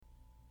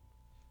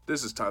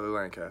This is Tyler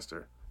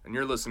Lancaster, and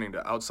you're listening to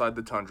Outside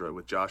the Tundra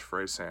with Josh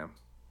Frey Sam.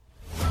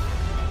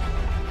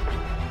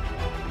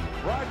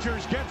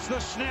 Rodgers gets the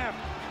snap.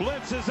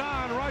 Blitz is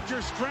on.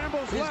 Rodgers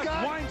scrambles left,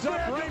 winds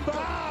up Rainbow.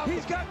 Cobb.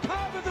 He's got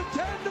Cobb at the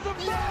 10 to the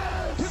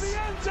 5, to the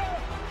end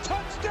zone.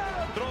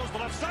 Touchdown. Throws the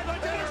left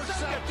sideline.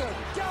 Intercepted.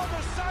 Down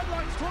the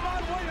sidelines.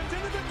 Tramon Williams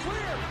into the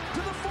clear.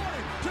 To the 40,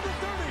 to the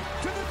 30,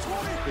 to the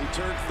 20. He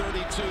turned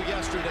 32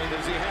 yesterday.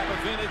 Does he have a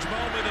vintage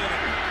moment in it?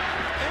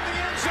 In the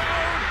end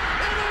zone.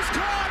 It is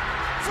caught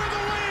for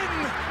the win.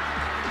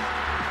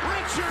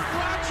 Richard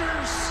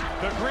Rodgers.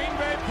 The Green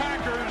Bay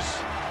Packers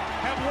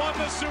have won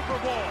the Super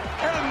Bowl.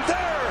 And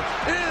there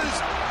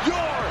is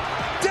your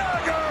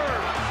dagger!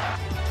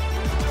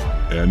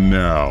 And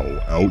now,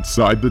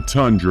 Outside the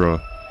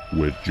Tundra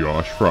with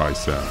Josh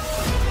Frysam.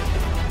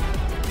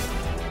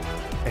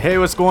 Hey,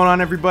 what's going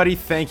on, everybody?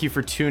 Thank you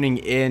for tuning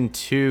in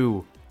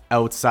to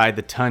Outside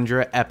the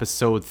Tundra,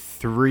 episode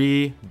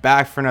 3.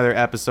 Back for another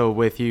episode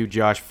with you.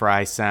 Josh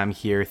Frysam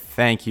here.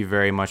 Thank you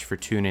very much for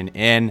tuning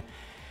in.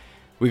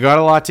 We got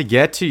a lot to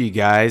get to, you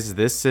guys.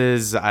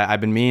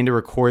 I've been meaning to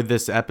record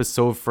this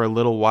episode for a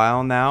little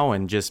while now,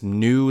 and just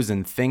news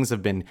and things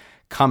have been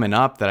coming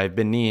up that I've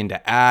been needing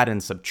to add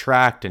and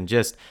subtract and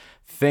just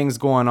things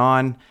going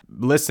on.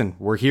 Listen,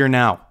 we're here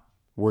now.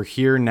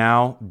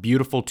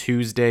 Beautiful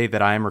Tuesday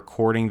that I am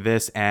recording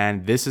this,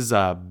 and this is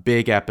a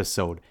big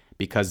episode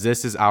because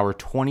this is our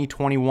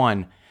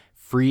 2021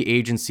 free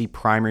agency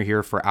primer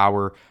here for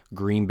our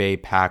Green Bay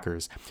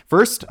Packers.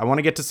 First, I want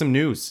to get to some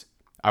news.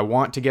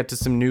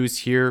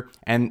 Here,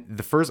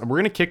 and we're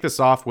going to kick this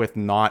off with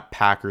not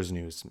Packers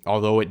news,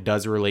 although it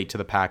does relate to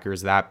the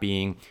Packers, that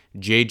being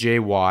J.J.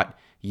 Watt,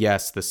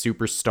 yes, the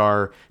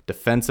superstar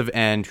defensive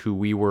end who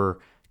we were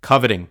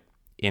coveting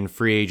in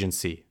free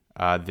agency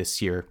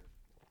this year,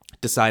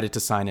 decided to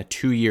sign a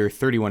 2-year,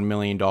 $31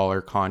 million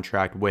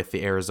contract with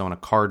the Arizona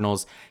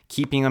Cardinals,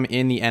 keeping him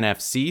in the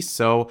NFC,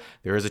 so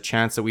there is a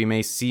chance that we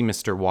may see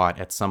Mr. Watt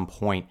at some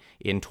point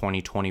in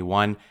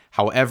 2021.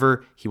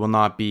 However, he will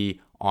not be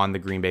on the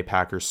Green Bay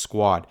Packers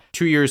squad.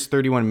 2 years,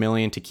 $31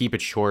 million. To keep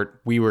it short,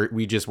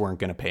 we just weren't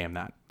going to pay him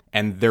that.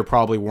 And there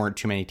probably weren't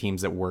too many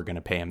teams that were going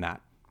to pay him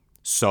that.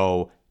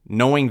 So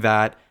knowing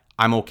that,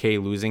 I'm okay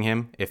losing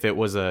him. If it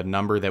was a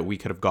number that we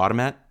could have got him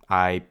at,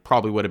 I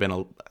probably would have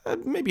been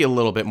maybe a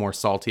little bit more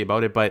salty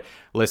about it. But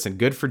listen,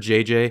 good for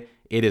JJ.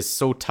 It is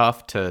so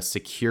tough to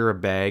secure a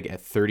bag at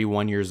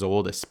 31 years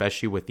old,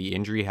 especially with the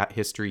injury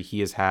history he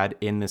has had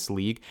in this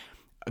league.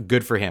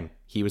 Good for him.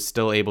 He was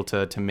still able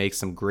to make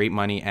some great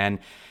money. And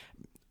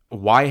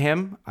why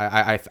him?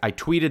 I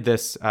tweeted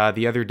this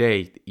the other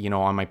day,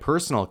 on my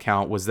personal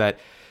account, was that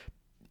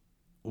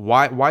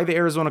why the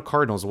Arizona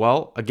Cardinals?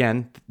 Well,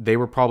 again, they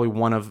were probably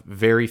one of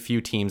very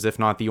few teams, if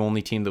not the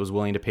only team that was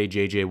willing to pay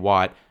J.J.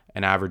 Watt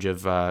an average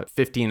of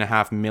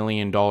 $50.5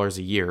 million a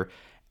year.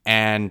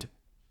 And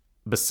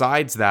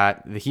besides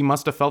that, he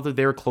must have felt that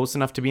they were close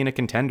enough to being a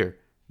contender.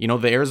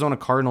 The Arizona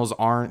Cardinals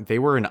they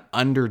were an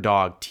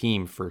underdog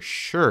team for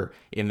sure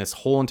in this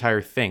whole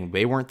entire thing.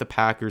 They weren't the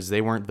Packers,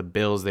 they weren't the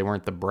Bills, they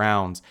weren't the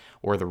Browns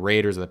or the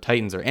Raiders or the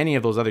Titans or any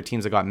of those other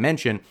teams that got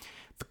mentioned.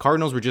 The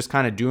Cardinals were just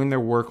kind of doing their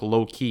work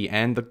low key,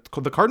 and the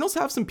Cardinals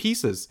have some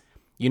pieces.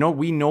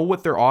 We know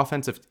what their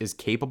offense is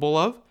capable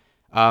of.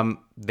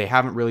 They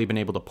haven't really been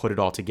able to put it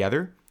all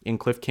together in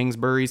Cliff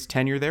Kingsbury's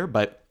tenure there,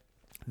 but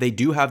they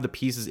do have the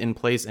pieces in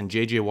place, and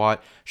J.J.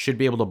 Watt should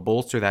be able to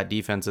bolster that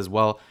defense as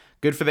well.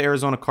 Good for the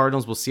Arizona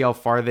Cardinals. We'll see how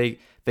far they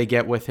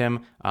get with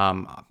him.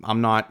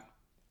 I'm not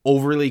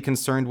overly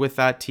concerned with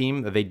that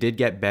team. They did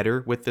get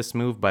better with this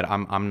move, but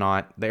I'm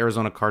not. The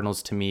Arizona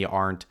Cardinals, to me,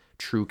 aren't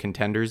true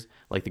contenders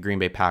like the Green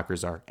Bay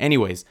Packers are.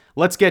 Anyways,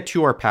 let's get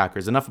to our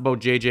Packers. Enough about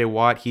J.J.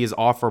 Watt. He is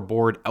off our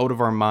board, out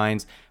of our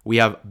minds. We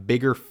have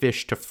bigger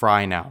fish to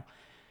fry now.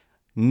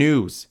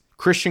 News.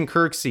 Christian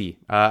Kirksey.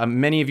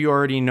 Many of you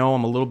already know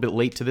I'm a little bit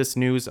late to this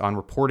news on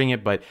reporting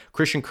it, but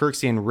Christian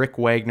Kirksey and Rick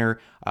Wagner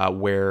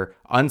were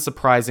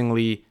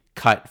unsurprisingly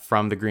cut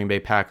from the Green Bay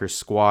Packers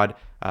squad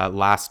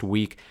last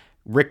week.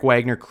 Rick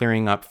Wagner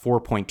clearing up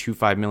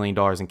 $4.25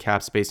 million in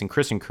cap space, and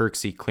Christian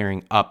Kirksey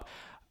clearing up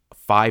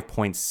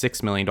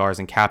 $5.6 million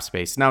in cap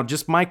space. Now,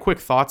 just my quick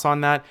thoughts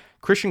on that.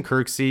 Christian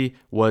Kirksey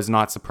was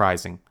not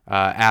surprising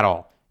at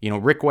all.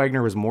 Rick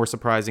Wagner was more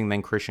surprising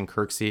than Christian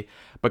Kirksey,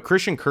 but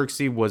Christian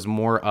Kirksey was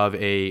more of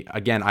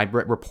I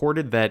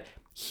reported that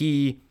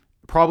he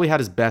probably had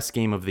his best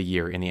game of the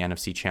year in the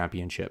NFC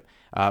Championship,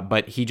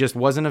 but he just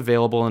wasn't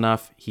available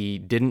enough. He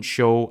didn't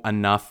show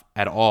enough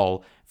at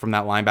all from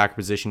that linebacker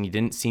position. He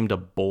didn't seem to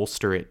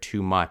bolster it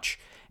too much.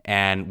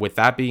 And with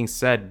that being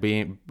said,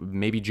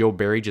 maybe Joe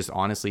Barry just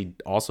honestly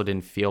also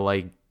didn't feel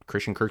like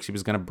Christian Kirksey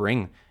was going to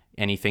bring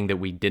anything that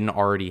we didn't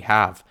already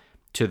have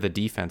to the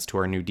defense, to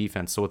our new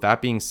defense. So with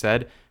that being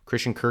said,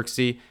 Christian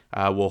Kirksey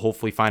will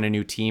hopefully find a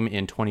new team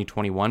in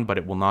 2021, but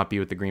it will not be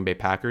with the Green Bay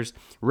Packers.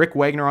 Rick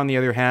Wagner, on the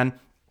other hand,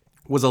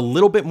 was a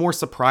little bit more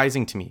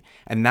surprising to me,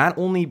 and that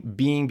only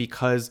being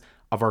because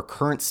of our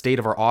current state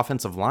of our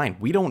offensive line.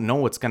 We don't know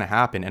what's going to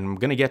happen, and I'm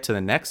going to get to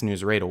the next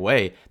news right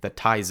away that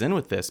ties in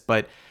with this,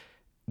 but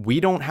we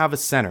don't have a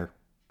center.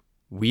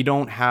 we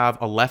don't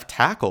have a left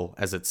tackle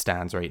as it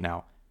stands right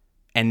now.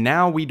 And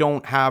now we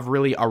don't have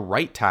really a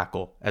right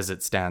tackle as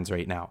it stands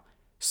right now.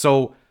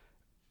 So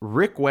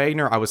Rick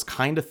Wagner, I was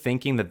kind of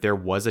thinking that there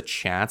was a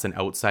chance, an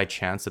outside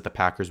chance that the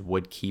Packers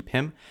would keep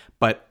him.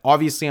 But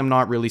obviously, I'm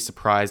not really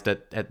surprised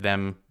at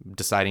them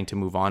deciding to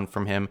move on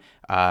from him.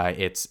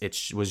 It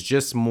was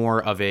just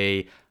more of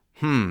a,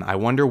 I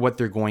wonder what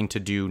they're going to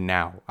do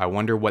now. I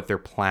wonder what their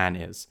plan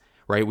is,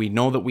 right? We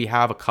know that we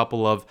have a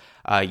couple of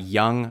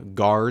young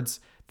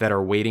guards that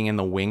are waiting in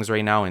the wings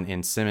right now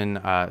in Simon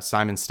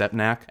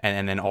Stepniak.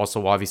 And then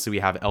also, obviously, we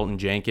have Elton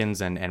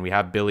Jenkins and we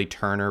have Billy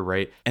Turner,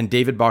 right? And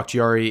David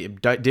Bakhtiari.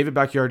 David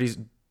Bakhtiari's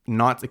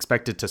not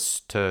expected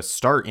to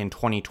start in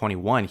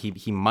 2021.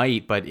 He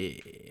might, but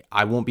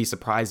I won't be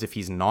surprised if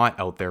he's not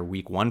out there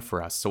week 1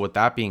 for us. So with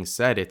that being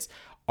said,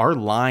 our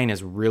line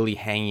is really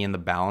hanging in the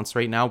balance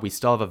right now. We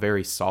still have a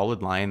very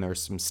solid line.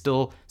 There's some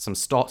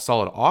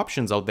solid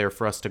options out there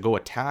for us to go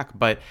attack.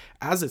 But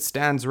as it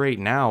stands right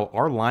now,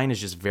 our line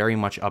is just very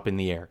much up in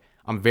the air.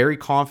 I'm very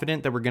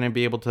confident that we're going to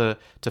be able to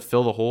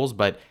fill the holes,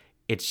 but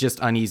it's just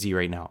uneasy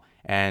right now.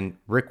 And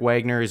Rick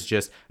Wagner is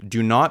just,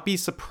 do not be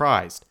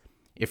surprised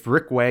if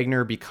Rick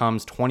Wagner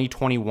becomes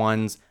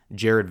 2021's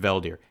Jared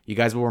Veldheer. You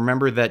guys will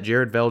remember that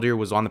Jared Veldheer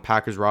was on the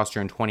Packers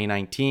roster in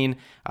 2019.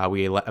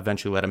 We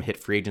eventually let him hit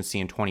free agency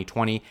in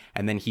 2020,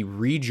 and then he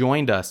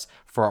rejoined us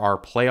for our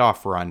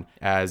playoff run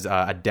as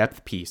a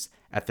depth piece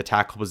at the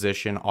tackle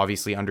position.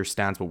 Obviously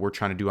understands what we're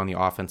trying to do on the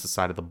offensive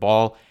side of the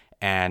ball,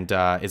 and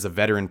is a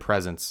veteran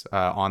presence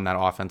on that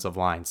offensive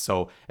line.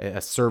 So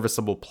a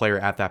serviceable player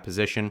at that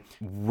position.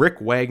 Rick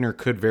Wagner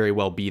could very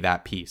well be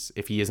that piece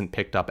if he isn't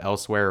picked up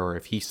elsewhere or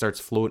if he starts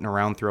floating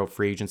around throughout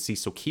free agency.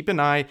 So keep an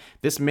eye.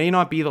 This may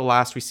not be the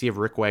last we see of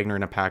Rick Wagner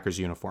in a Packers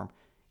uniform.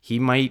 We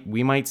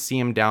might see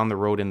him down the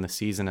road in the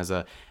season as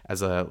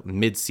a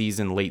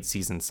mid-season,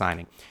 late-season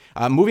signing.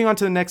 Moving on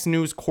to the next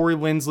news, Corey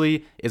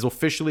Linsley is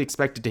officially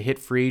expected to hit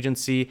free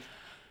agency.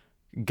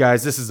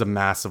 Guys, this is a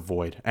massive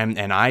void,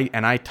 and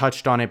I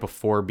touched on it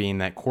before, being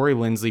that Corey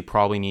Linsley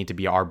probably need to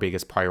be our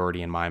biggest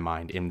priority in my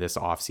mind in this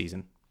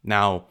offseason.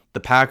 Now, the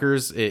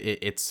Packers,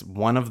 it's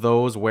one of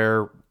those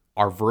where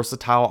our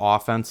versatile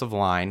offensive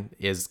line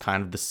is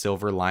kind of the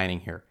silver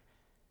lining here,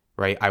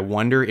 right? I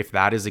wonder if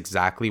that is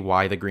exactly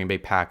why the Green Bay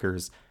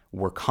Packers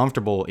were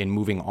comfortable in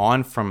moving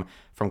on from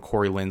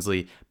Corey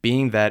Linsley,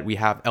 being that we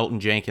have Elton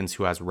Jenkins,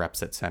 who has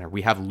reps at center.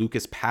 We have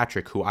Lucas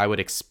Patrick, who I would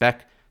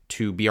expect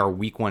to be our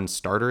week 1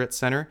 starter at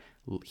center.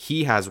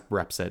 He has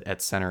reps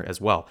at center as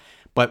well.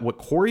 But what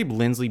Corey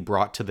Linsley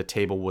brought to the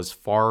table was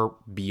far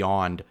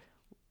beyond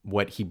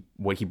what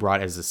he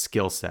brought as a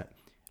skill set.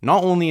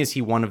 Not only is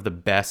he one of the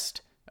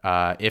best,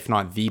 if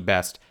not the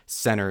best,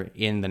 center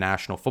in the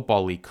National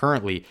Football League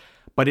currently,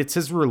 but it's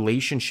his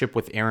relationship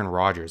with Aaron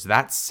Rodgers.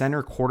 That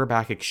center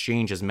quarterback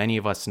exchange, as many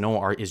of us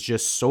know, is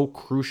just so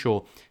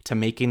crucial to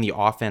making the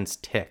offense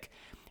tick.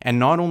 And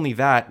not only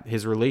that,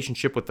 his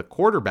relationship with the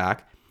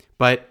quarterback,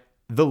 but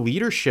the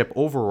leadership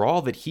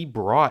overall that he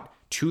brought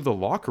to the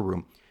locker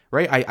room,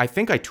 right? I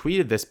think I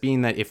tweeted this,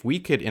 being that if we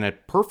could, in a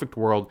perfect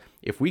world,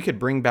 if we could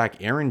bring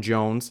back Aaron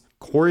Jones,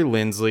 Corey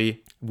Linsley,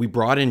 we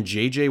brought in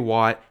J.J.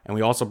 Watt, and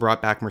we also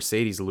brought back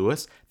Mercedes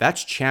Lewis,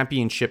 that's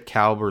championship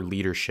caliber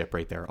leadership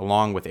right there,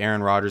 along with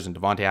Aaron Rodgers and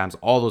Devontae Adams,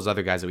 all those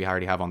other guys that we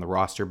already have on the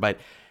roster. But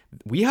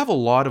we have a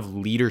lot of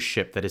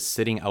leadership that is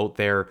sitting out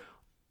there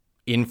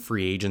in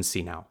free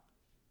agency now.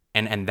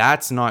 And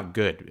that's not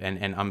good.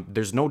 And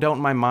there's no doubt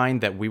in my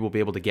mind that we will be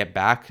able to get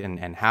back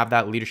and have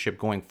that leadership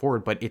going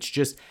forward. But it's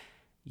just,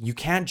 you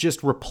can't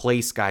just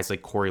replace guys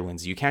like Corey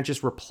Linsley. You can't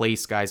just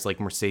replace guys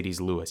like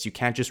Mercedes Lewis. You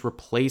can't just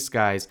replace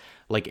guys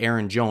like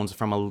Aaron Jones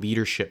from a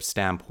leadership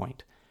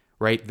standpoint,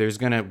 right? There's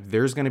gonna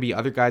be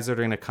other guys that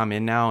are gonna come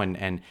in now,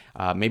 and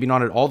maybe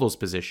not at all those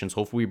positions.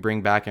 Hopefully we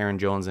bring back Aaron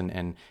Jones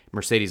and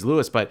Mercedes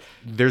Lewis, but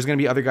there's gonna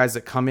be other guys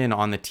that come in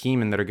on the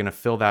team and that are gonna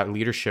fill that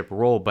leadership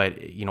role. But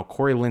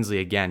Corey Linsley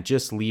again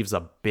just leaves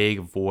a big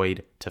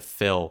void to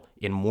fill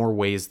in more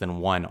ways than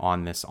one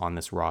on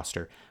this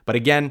roster. But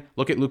again,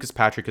 look at Lucas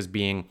Patrick as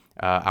being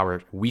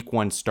our week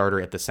 1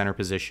 starter at the center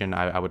position.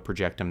 I would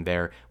project him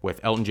there with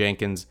Elton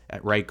Jenkins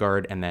at right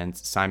guard, and then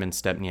Simon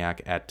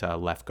Stepniak at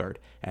left guard.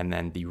 And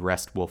then the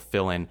rest will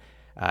fill in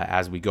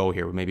as we go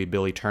here. Maybe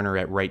Billy Turner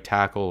at right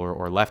tackle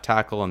or left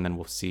tackle, and then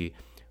we'll see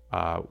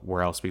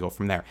where else we go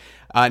from there.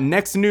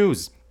 Next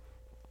news.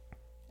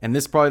 And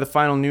this is probably the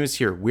final news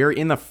here. We're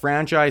in the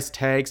franchise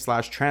tag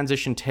 /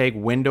 transition tag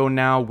window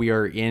now. We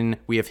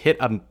have hit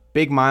a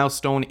big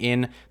milestone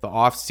in the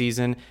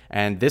offseason,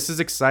 and this is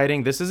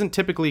exciting. This isn't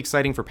typically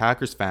exciting for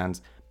Packers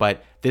fans,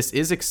 but this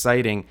is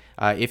exciting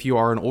if you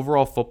are an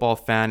overall football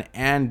fan,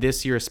 and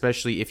this year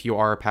especially if you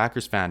are a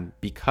Packers fan,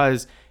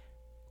 because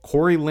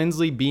Corey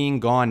Linsley being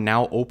gone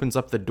now opens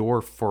up the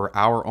door for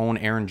our own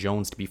Aaron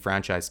Jones to be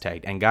franchise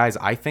tagged. And guys,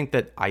 I think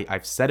that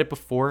I've said it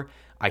before,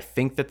 I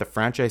think that the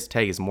franchise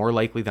tag is more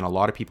likely than a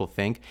lot of people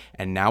think.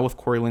 And now with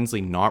Corey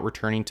Linsley not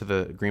returning to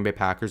the Green Bay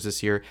Packers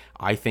this year,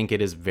 I think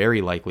it is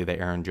very likely that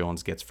Aaron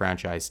Jones gets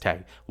franchise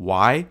tagged.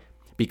 Why?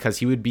 because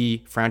he would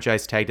be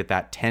franchise tagged at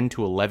that $10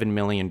 to $11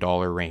 million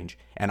range.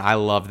 And I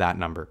love that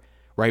number,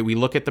 right? We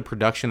look at the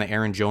production that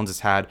Aaron Jones has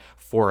had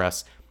for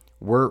us.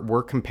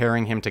 We're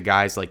comparing him to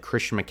guys like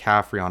Christian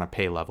McCaffrey on a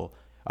pay level,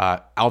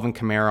 Alvin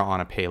Kamara on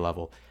a pay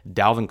level,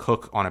 Dalvin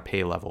Cook on a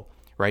pay level,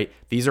 right?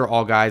 These are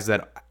all guys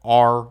that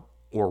are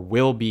or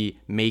will be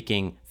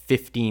making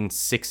 $15,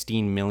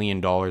 $16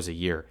 million a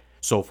year.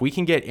 So if we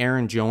can get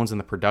Aaron Jones and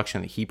the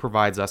production that he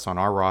provides us on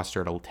our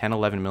roster at $10,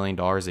 $11 million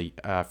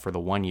for the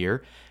 1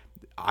 year,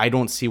 I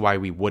don't see why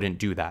we wouldn't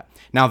do that.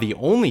 Now, the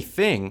only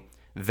thing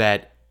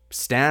that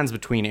stands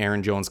between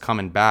Aaron Jones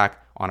coming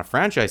back on a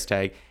franchise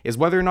tag is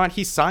whether or not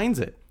he signs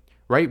it,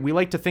 right? We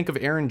like to think of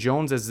Aaron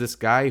Jones as this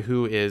guy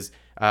who is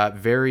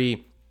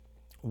very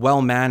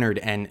well-mannered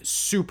and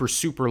super,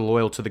 super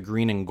loyal to the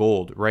green and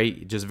gold,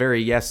 right? Just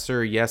very yes,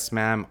 sir, yes,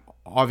 ma'am.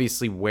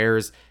 Obviously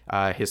wears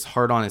his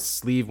heart on his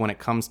sleeve when it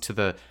comes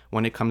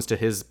to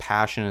his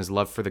passion and his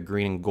love for the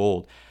green and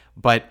gold.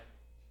 But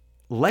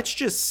let's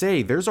just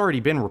say there's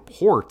already been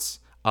reports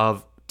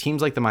of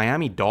teams like the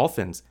Miami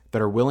Dolphins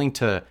that are willing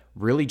to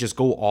really just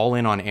go all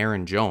in on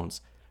Aaron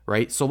Jones,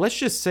 right? So let's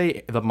just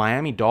say the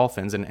Miami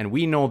Dolphins, and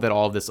we know that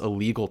all of this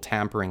illegal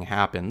tampering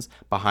happens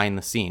behind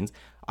the scenes.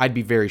 I'd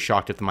be very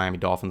shocked if the Miami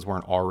Dolphins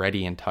weren't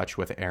already in touch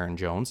with Aaron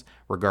Jones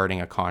regarding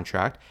a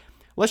contract.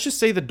 Let's just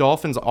say the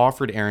Dolphins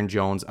offered Aaron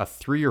Jones a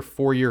 3 or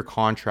 4 year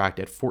contract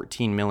at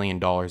 $14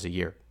 million a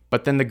year.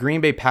 But then the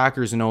Green Bay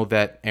Packers know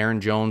that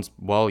Aaron Jones,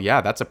 well,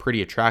 yeah, that's a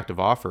pretty attractive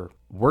offer.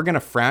 We're going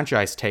to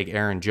franchise tag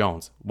Aaron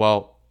Jones.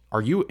 Well,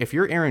 if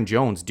you're Aaron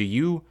Jones, do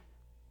you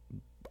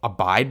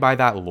abide by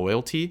that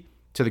loyalty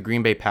to the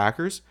Green Bay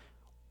Packers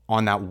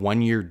on that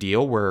 1 year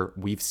deal where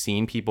we've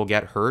seen people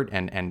get hurt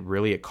and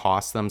really it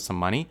costs them some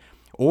money?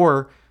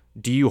 Or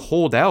do you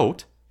hold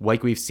out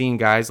like we've seen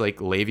guys like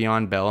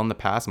Le'Veon Bell in the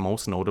past,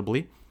 most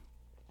notably?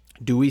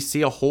 Do we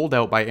see a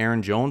holdout by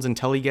Aaron Jones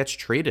until he gets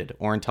traded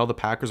or until the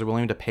Packers are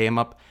willing to pay him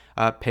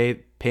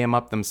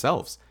up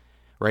themselves,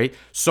 right?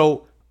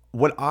 So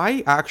what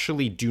I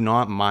actually do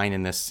not mind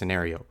in this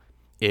scenario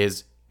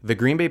is the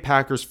Green Bay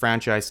Packers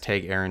franchise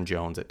tag Aaron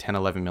Jones at $10,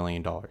 $11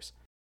 million.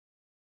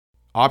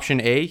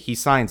 Option A, he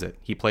signs it.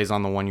 He plays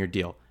on the 1 year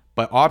deal.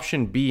 But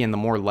option B, and the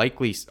more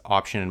likely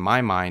option in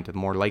my mind, the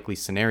more likely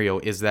scenario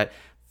is that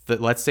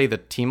let's say the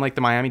team like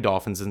the Miami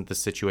Dolphins in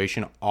this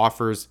situation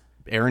offers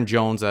Aaron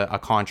Jones a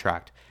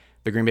contract.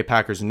 The Green Bay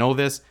Packers know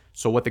this.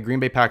 So what the Green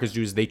Bay Packers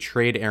do is they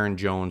trade Aaron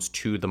Jones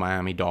to the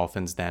Miami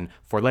Dolphins then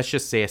for, let's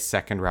just say, a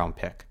 2nd round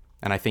pick.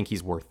 And I think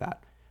he's worth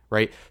that,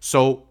 right?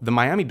 So the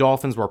Miami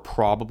Dolphins were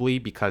probably,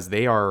 because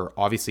they are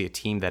obviously a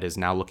team that is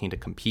now looking to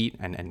compete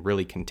and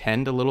really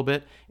contend a little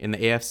bit in the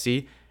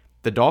AFC,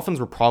 the Dolphins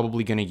were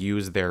probably going to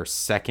use their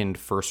 2nd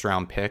first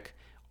round pick,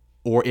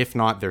 or if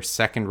not, their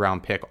 2nd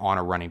round pick on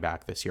a running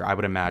back this year. I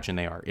would imagine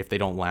they are, if they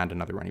don't land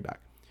another running back.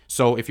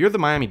 So if you're the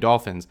Miami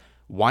Dolphins,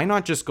 why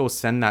not just go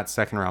send that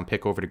 2nd round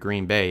pick over to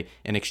Green Bay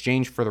in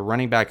exchange for the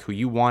running back who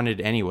you wanted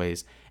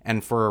anyways,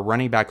 and for a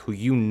running back who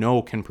you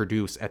know can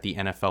produce at the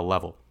NFL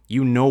level?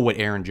 You know what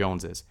Aaron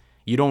Jones is.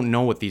 You don't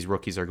know what these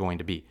rookies are going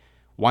to be.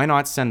 Why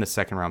not send the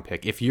 2nd round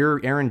pick? If you're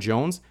Aaron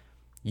Jones,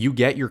 you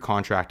get your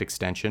contract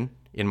extension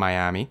in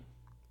Miami,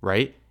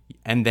 right?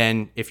 And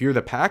then if you're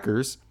the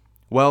Packers,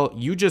 well,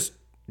 you just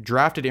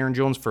drafted Aaron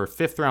Jones for a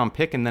 5th round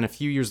pick, and then a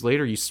few years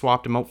later, you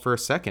swapped him out for a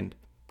 2nd.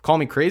 Call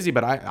me crazy,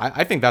 but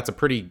I think that's a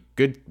pretty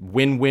good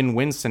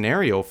win-win-win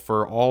scenario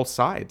for all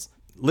sides.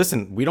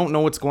 Listen, we don't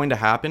know what's going to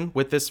happen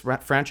with this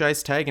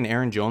franchise tag and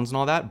Aaron Jones and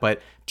all that,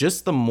 but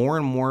just the more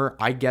and more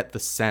I get the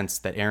sense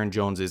that Aaron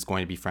Jones is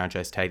going to be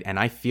franchise tagged, and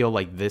I feel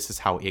like this is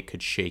how it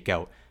could shake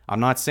out.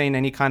 I'm not saying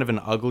any kind of an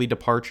ugly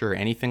departure or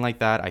anything like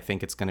that. I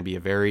think it's going to be a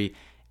very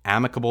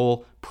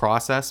amicable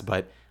process,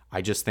 but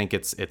I just think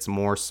it's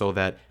more so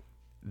that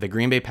the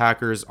Green Bay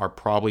Packers are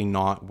probably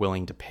not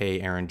willing to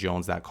pay Aaron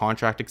Jones that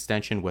contract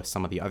extension with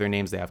some of the other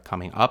names they have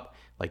coming up,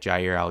 like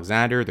Jair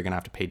Alexander. They're going to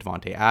have to pay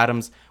Devontae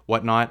Adams,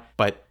 whatnot.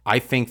 But I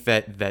think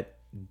that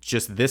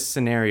just this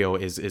scenario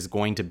is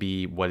going to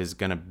be what is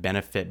going to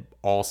benefit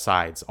all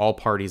sides, all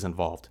parties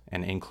involved,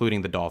 and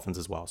including the Dolphins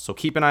as well. So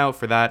keep an eye out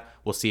for that.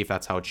 We'll see if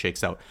that's how it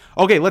shakes out.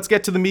 Okay, let's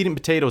get to the meat and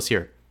potatoes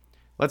here.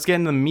 Let's get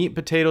into the meat and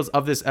potatoes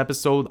of this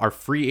episode, our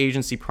free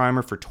agency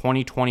primer for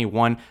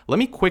 2021. Let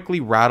me quickly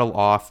rattle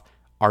off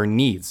our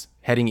needs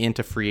heading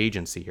into free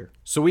agency here.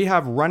 So we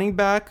have running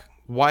back,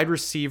 wide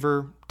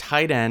receiver,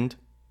 tight end,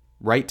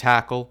 right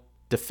tackle,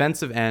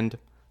 defensive end,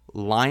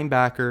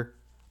 linebacker,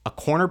 a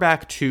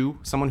cornerback 2,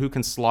 someone who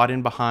can slot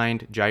in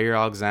behind Jair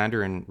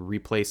Alexander and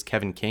replace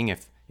Kevin King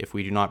if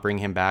we do not bring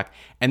him back,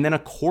 and then a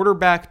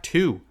quarterback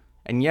 2.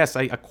 And yes,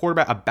 a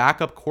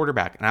backup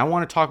quarterback. And I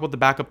want to talk about the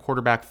backup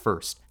quarterback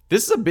first.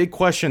 This is a big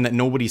question that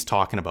nobody's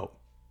talking about.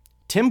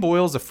 Tim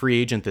Boyle's a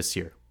free agent this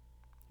year.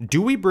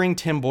 Do we bring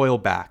Tim Boyle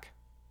back?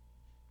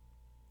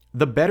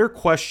 The better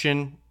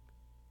question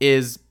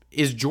is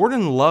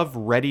Jordan Love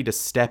ready to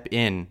step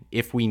in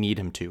if we need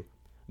him to?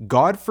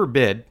 God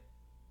forbid,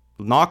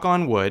 knock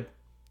on wood,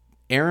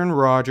 Aaron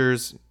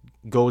Rodgers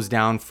goes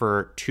down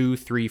for 2,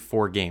 3,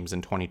 4 games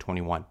in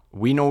 2021.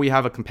 We know we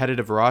have a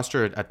competitive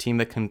roster, a team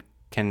that can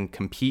can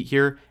compete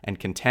here and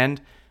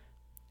contend.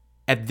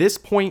 At this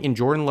point in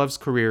Jordan Love's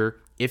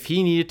career, if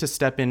he needed to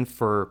step in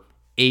for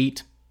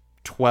 8,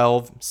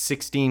 12,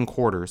 16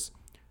 quarters,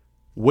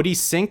 would he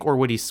sink or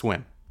would he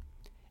swim?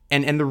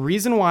 And the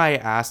reason why I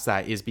ask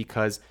that is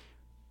because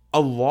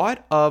a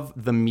lot of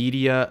the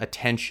media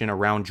attention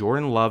around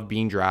Jordan Love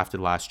being drafted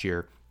last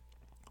year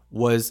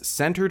was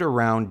centered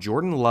around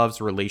Jordan Love's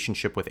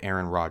relationship with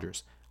Aaron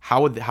Rodgers.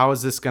 How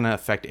is this going to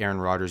affect Aaron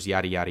Rodgers,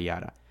 yada, yada,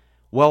 yada.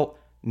 Well,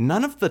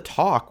 none of the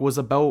talk was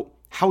about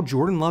how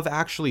Jordan Love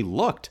actually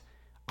looked.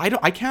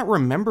 I can't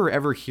remember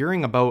ever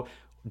hearing about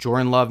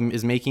Jordan Love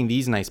is making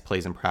these nice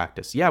plays in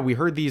practice. Yeah, we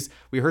heard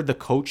the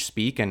coach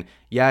speak, and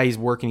yeah, he's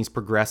working, he's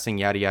progressing,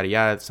 yada, yada,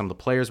 yada. Some of the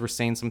players were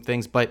saying some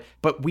things, but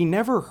we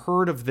never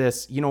heard of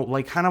this,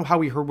 like kind of how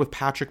we heard with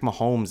Patrick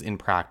Mahomes in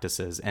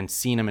practices and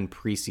seen him in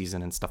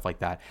preseason and stuff like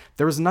that.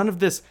 There was none of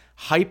this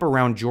hype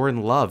around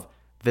Jordan Love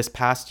this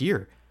past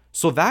year.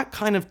 So that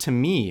kind of, to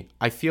me,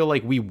 I feel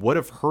like we would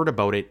have heard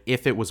about it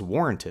if it was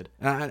warranted.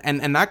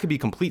 And that could be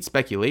complete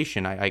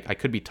speculation. I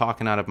could be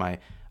talking out of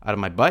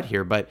my butt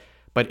here, but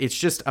it's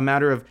just a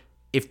matter of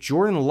if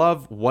Jordan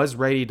Love was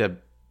ready to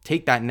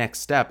take that next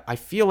step, I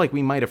feel like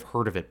we might have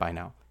heard of it by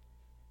now.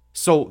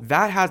 So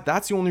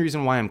that's the only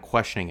reason why I'm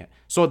questioning it.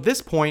 So at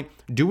this point,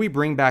 do we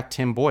bring back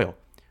Tim Boyle,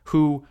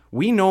 who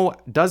we know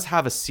does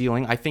have a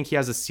ceiling? I think he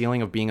has a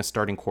ceiling of being a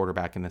starting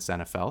quarterback in this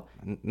NFL.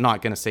 I'm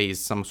not going to say he's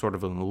some sort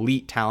of an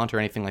elite talent or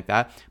anything like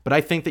that, but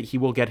I think that he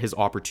will get his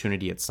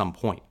opportunity at some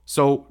point.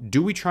 So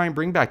do we try and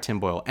bring back Tim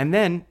Boyle? And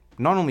then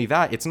not only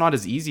that, it's not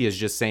as easy as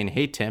just saying,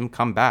 hey, Tim,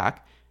 come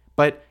back.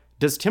 But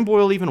does Tim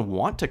Boyle even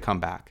want to come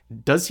back?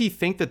 Does he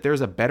think that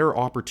there's a better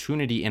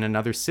opportunity in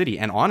another city?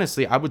 And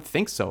honestly, I would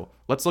think so.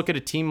 Let's look at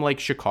a team like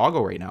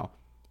Chicago right now.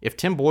 If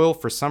Tim Boyle,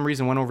 for some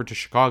reason, went over to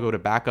Chicago to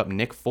back up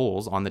Nick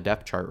Foles on the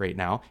depth chart right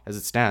now, as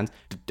it stands,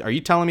 are you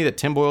telling me that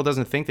Tim Boyle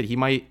doesn't think that he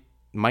might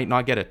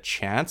not get a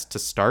chance to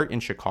start in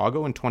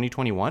Chicago in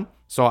 2021?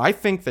 So I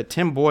think that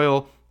Tim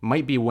Boyle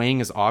might be weighing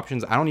his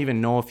options. I don't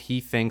even know if he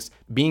thinks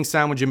being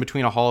sandwiched in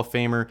between a Hall of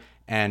Famer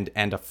and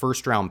a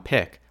first-round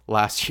pick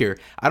last year,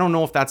 I don't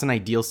know if that's an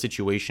ideal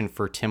situation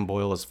for Tim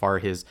Boyle as far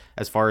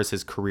as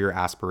his career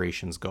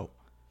aspirations go.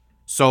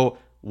 So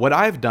what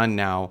I've done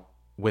now,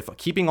 with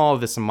keeping all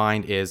of this in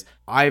mind, is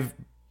I've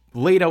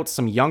laid out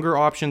some younger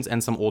options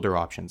and some older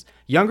options.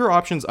 Younger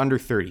options under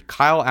 30.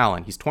 Kyle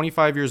Allen. He's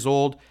 25 years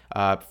old,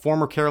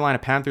 former Carolina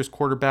Panthers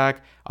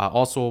quarterback,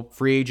 also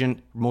free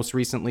agent most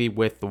recently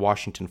with the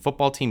Washington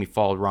football team. He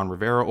followed Ron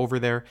Rivera over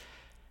there.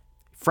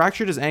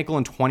 Fractured his ankle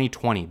in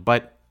 2020,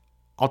 but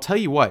I'll tell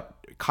you what,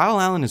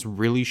 Kyle Allen has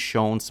really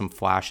shown some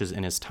flashes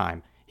in his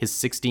time. His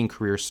 16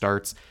 career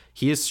starts,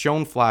 he has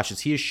shown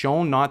flashes. He has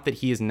shown not that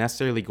he is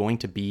necessarily going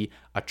to be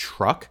a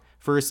truck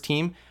for his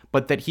team,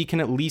 but that he can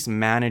at least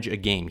manage a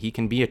game. He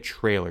can be a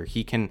trailer.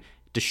 He can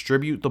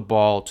distribute the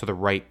ball to the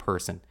right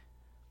person,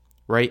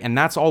 right? And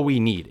that's all we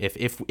need.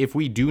 If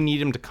we do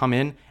need him to come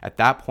in at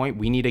that point,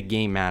 we need a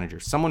game manager,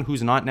 someone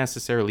who's not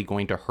necessarily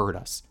going to hurt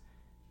us,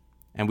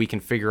 and we can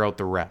figure out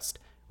the rest,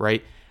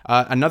 right?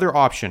 Another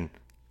option,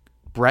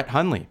 Brett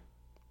Hundley.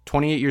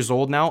 28 years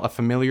old now, a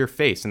familiar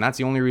face, and that's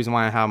the only reason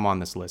why I have him on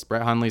this list.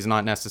 Brett Hundley's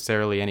not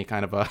necessarily any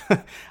kind of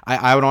a...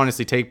 I would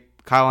honestly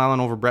take Kyle Allen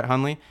over Brett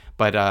Hundley,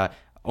 but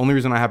only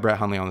reason I have Brett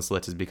Hundley on this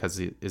list is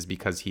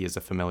because he is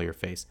a familiar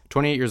face.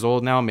 28 years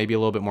old now, maybe a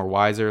little bit more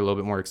wiser, a little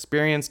bit more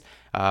experienced,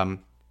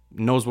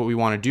 knows what we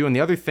want to do. And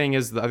the other thing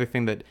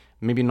that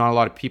maybe not a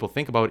lot of people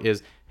think about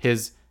is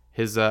his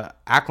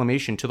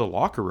acclimation to the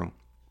locker room.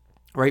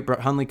 Right, Brett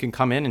Hundley can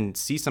come in and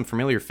see some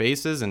familiar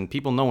faces, and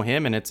people know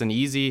him, and it's an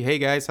easy, hey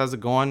guys, how's it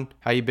going?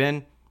 How you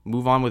been?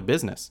 Move on with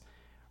business,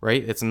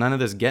 right? It's none of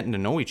this getting to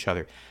know each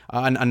other.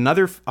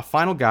 A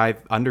final guy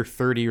under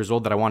 30 years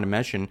old that I want to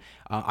mention,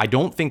 I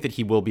don't think that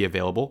he will be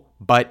available,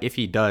 but if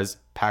he does,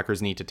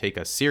 Packers need to take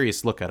a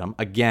serious look at him.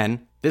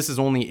 Again, this is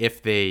only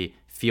if they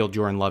feel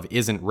Jordan Love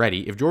isn't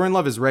ready. If Jordan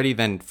Love is ready,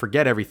 then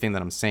forget everything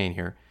that I'm saying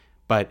here.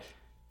 But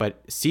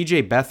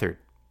CJ Beathard,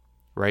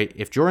 right?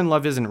 If Jordan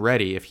Love isn't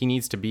ready, if he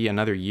needs to be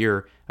another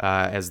year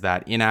as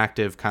that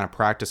inactive kind of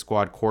practice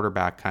squad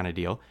quarterback kind of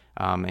deal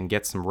and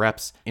get some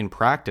reps in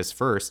practice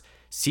first,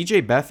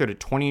 CJ Beathard at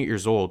 28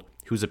 years old,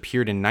 who's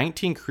appeared in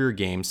 19 career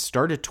games,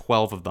 started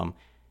 12 of them,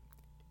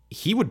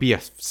 he would be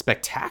a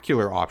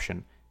spectacular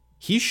option.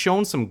 He's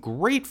shown some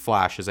great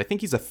flashes. I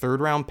think he's a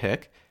third-round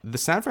pick. The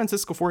San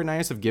Francisco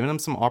 49ers have given him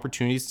some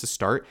opportunities to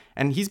start,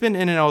 and he's been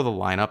in and out of the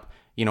lineup,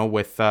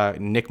 with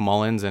Nick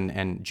Mullins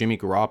and Jimmy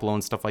Garoppolo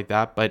and stuff like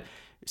that. But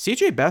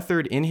CJ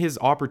Beathard, in his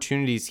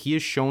opportunities, he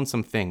has shown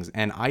some things.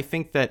 And I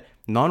think that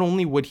not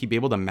only would he be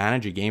able to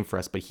manage a game for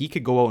us, but he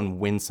could go out and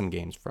win some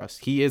games for us.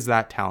 He is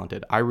that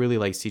talented. I really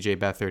like CJ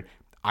Beathard.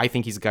 I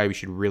think he's a guy we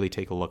should really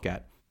take a look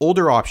at.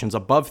 Older options,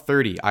 above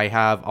 30,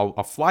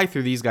 I'll fly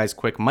through these guys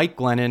quick. Mike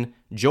Glennon,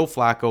 Joe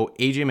Flacco,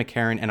 AJ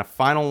McCarron, and a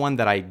final one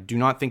that I do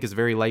not think is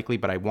very likely,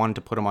 but I wanted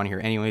to put him on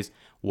here anyways,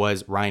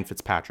 was Ryan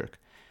Fitzpatrick.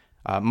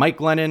 Mike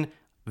Glennon,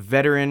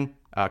 veteran,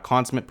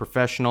 consummate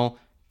professional,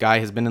 guy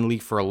has been in the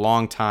league for a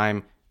long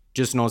time,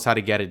 just knows how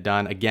to get it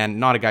done. Again,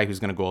 not a guy who's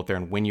going to go out there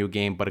and win you a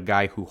game, but a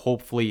guy who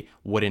hopefully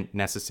wouldn't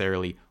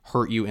necessarily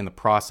hurt you in the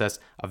process.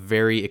 A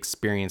very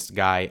experienced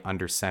guy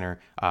under center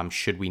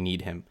should we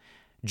need him.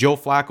 Joe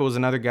Flacco is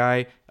another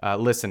guy.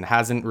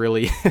 Hasn't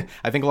really...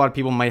 I think a lot of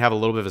people might have a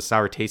little bit of a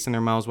sour taste in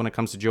their mouths when it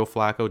comes to Joe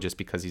Flacco, just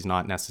because he's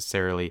not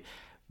necessarily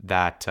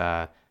that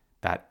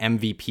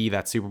MVP,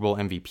 that Super Bowl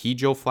MVP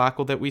Joe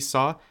Flacco that we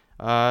saw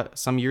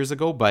some years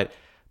ago. But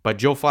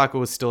Joe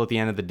Flacco is still, at the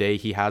end of the day,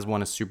 he has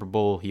won a Super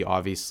Bowl. He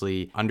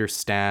obviously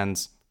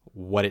understands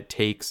what it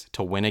takes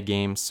to win a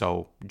game.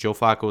 So Joe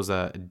Flacco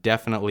is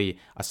definitely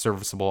a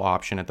serviceable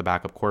option at the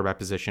backup quarterback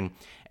position.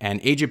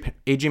 And AJ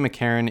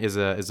McCarron is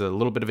a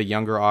little bit of a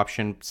younger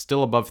option,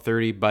 still above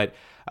 30, but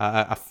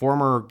a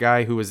former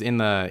guy who was in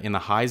the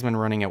Heisman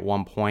running at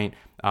one point.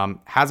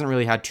 Hasn't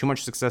really had too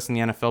much success in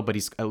the NFL, but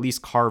he's at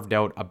least carved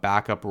out a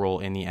backup role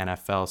in the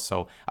NFL.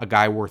 So a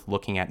guy worth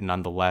looking at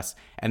nonetheless.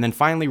 And then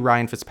finally,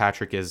 Ryan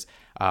Fitzpatrick is,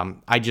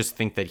 I just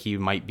think that he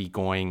might be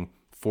going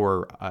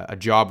for a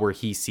job where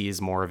he sees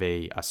more of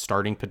a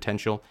starting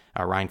potential.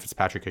 Ryan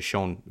Fitzpatrick has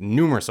shown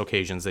numerous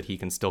occasions that he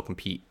can still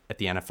compete at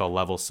the NFL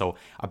level. So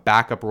a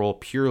backup role,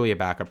 purely a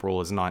backup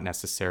role, is not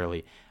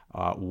necessarily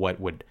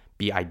what would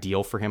be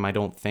ideal for him, I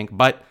don't think,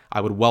 but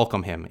I would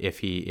welcome him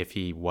if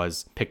he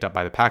was picked up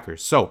by the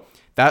Packers. So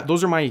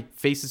those are my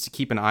faces to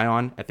keep an eye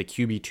on at the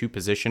QB2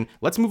 position.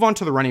 Let's move on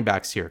to the running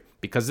backs here,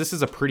 because this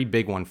is a pretty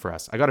big one for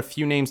us. I got a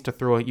few names to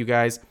throw at you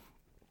guys.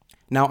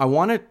 Now, I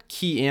want to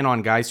key in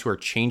on guys who are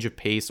change of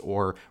pace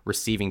or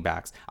receiving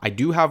backs. I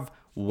do have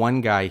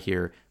one guy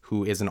here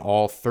who is an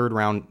all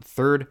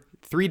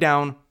three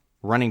down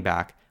running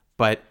back,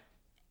 but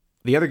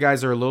the other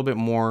guys are a little bit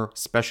more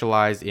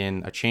specialized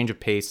in a change of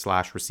pace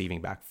 / receiving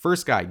back.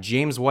 First guy,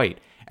 James White.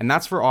 And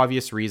that's for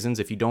obvious reasons.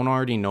 If you don't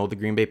already know, the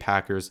Green Bay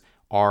Packers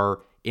are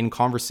in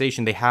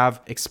conversation. They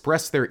have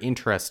expressed their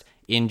interest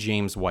in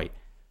James White.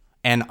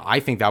 And I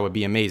think that would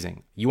be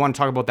amazing. You want to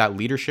talk about that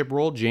leadership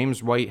role?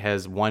 James White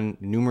has won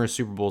numerous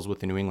Super Bowls with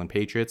the New England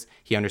Patriots.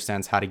 He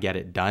understands how to get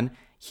it done.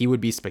 He would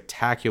be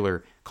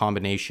spectacular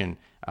combination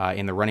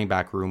in the running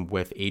back room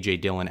with A.J.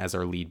 Dillon as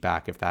our lead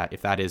back, if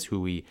that is who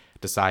we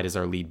decide is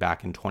our lead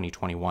back in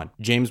 2021.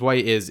 James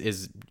White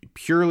is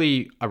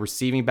purely a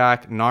receiving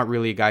back, not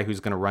really a guy who's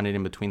going to run it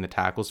in between the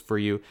tackles for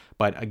you.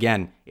 But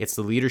again, it's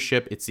the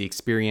leadership, it's the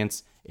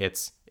experience,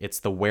 it's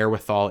the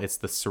wherewithal, it's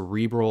the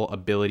cerebral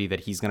ability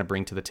that he's going to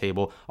bring to the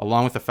table,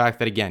 along with the fact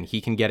that, again, he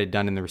can get it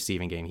done in the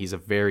receiving game. He's a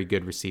very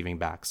good receiving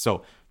back.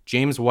 So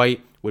James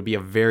White would be a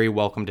very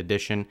welcomed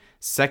addition.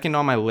 Second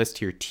on my list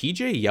here,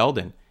 TJ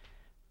Yeldon.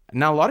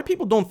 Now, a lot of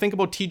people don't think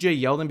about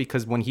TJ Yeldon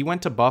because when he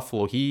went to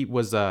Buffalo, he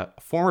was a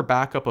former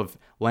backup of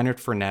Leonard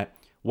Fournette,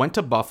 went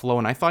to Buffalo,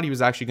 and I thought he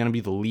was actually going to be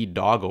the lead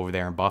dog over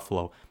there in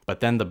Buffalo. But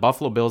then the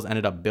Buffalo Bills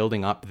ended up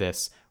building up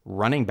this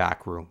running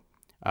back room,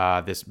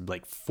 this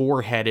like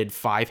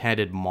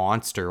five-headed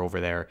monster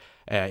over there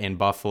in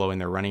Buffalo in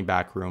their running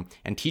back room.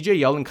 And TJ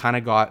Yeldon kind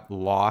of got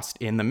lost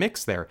in the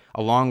mix there,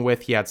 along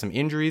with he had some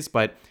injuries,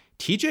 but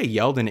TJ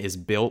Yeldon is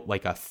built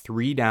like a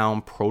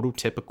 3-down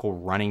prototypical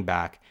running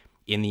back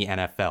in the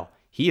NFL.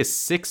 He is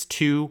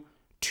 6'2",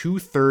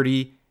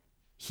 230.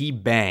 He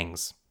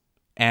bangs.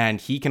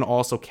 And he can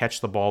also catch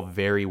the ball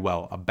very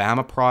well. A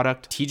Bama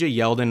product. TJ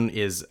Yeldon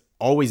is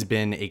always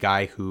been a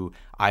guy who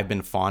I've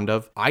been fond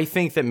of. I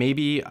think that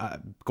maybe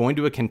going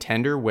to a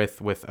contender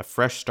with a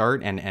fresh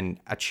start and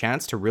a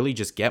chance to really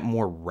just get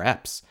more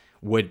reps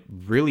would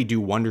really do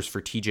wonders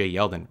for TJ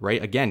Yeldon,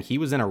 right? Again, he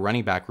was in a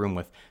running back room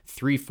with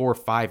 3, 4,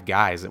 5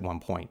 guys at one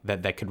point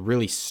that could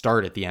really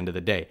start at the end of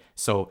the day.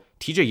 So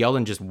TJ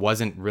Yeldon just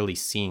wasn't really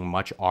seeing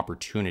much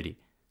opportunity.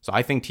 So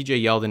I think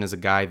TJ Yeldon is a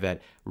guy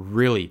that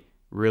really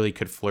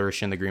could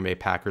flourish in the Green Bay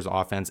Packers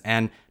offense.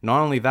 And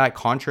not only that,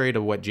 contrary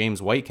to what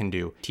James White can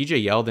do,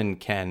 TJ Yeldon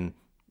can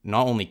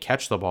not only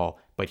catch the ball,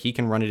 but he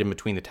can run it in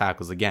between the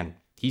tackles. Again,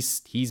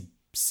 he's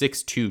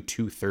 6'2",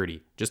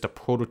 230, just a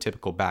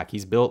prototypical back.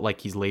 He's built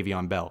like he's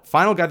Le'Veon Bell.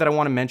 Final guy that I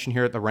want to mention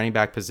here at the running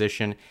back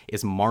position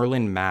is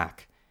Marlon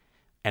Mack.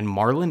 And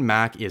Marlon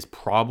Mack is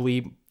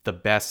probably the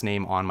best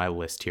name on my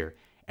list here.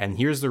 And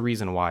here's the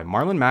reason why.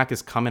 Marlon Mack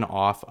is coming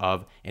off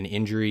of an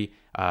injury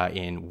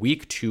in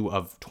week 2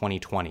 of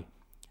 2020.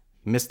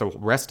 Missed the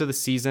rest of the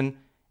season.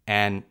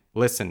 And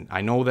listen,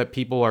 I know that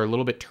people are a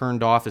little bit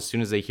turned off as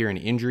soon as they hear an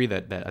injury,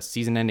 that a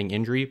season-ending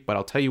injury. But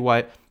I'll tell you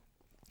what,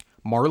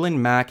 Marlon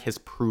Mack has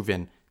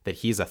proven that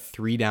he's a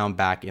 3-down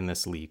back in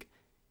this league.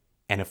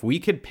 And if we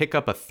could pick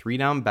up a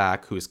 3-down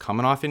back who is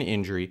coming off an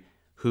injury,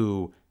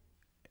 who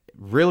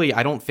really,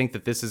 I don't think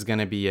that this is going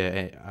to be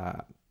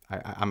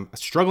I'm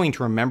struggling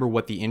to remember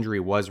what the injury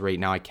was right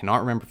now. I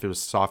cannot remember if it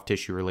was soft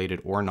tissue related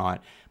or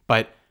not.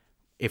 But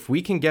if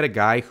we can get a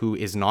guy who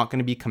is not going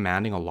to be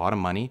commanding a lot of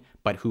money,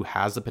 but who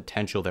has the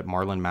potential that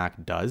Marlon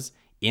Mack does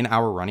in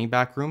our running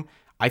back room,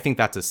 I think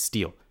that's a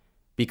steal.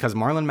 Because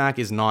Marlon Mack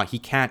he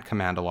can't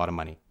command a lot of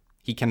money.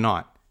 He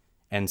cannot.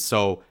 And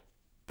so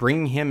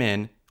bringing him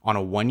in on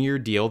a 1-year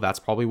deal, that's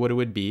probably what it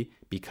would be,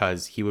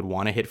 because he would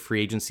want to hit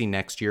free agency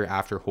next year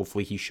after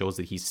hopefully he shows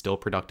that he's still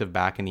productive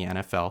back in the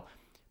NFL.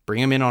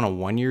 Bring him in on a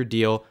 1-year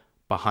deal,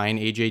 behind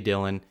A.J.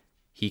 Dillon.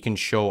 He can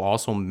show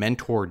also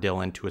mentor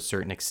Dillon to a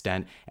certain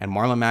extent. And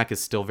Marlon Mack is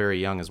still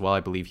very young as well. I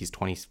believe he's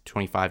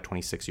 25,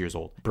 26 years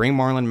old. Bring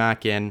Marlon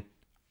Mack in.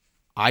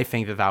 I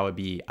think that would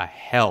be a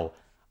hell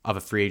of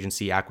a free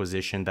agency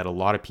acquisition that a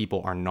lot of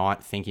people are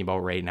not thinking about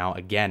right now.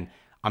 Again,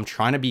 I'm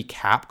trying to be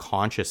cap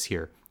conscious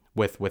here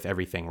with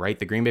everything, right?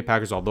 The Green Bay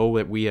Packers, although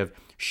we have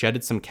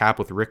shedded some cap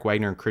with Rick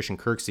Wagner and Christian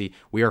Kirksey,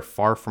 we are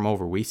far from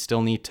over. We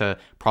still need to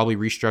probably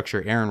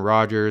restructure Aaron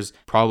Rodgers,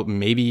 probably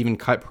maybe even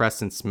cut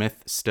Preston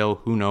Smith still,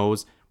 who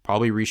knows?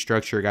 Probably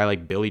restructure a guy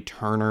like Billy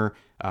Turner,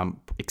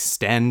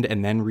 extend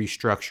and then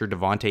restructure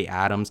Devontae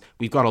Adams.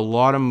 We've got a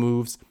lot of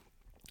moves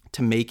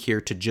to make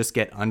here to just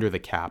get under the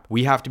cap.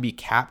 We have to be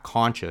cap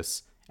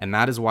conscious, and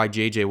that is why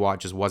JJ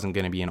Watt just wasn't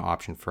going to be an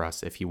option for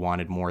us if he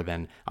wanted more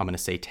than, I'm going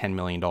to say, $10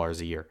 million a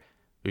year.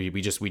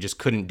 We just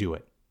couldn't do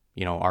it.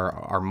 You know,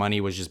 our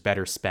money was just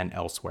better spent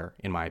elsewhere,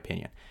 in my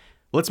opinion.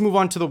 Let's move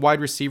on to the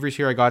wide receivers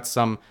here. I got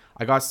some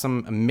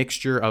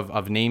mixture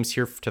of names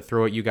here to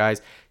throw at you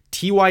guys.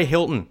 T.Y.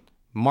 Hilton,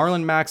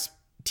 Marlon Mack's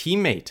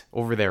teammate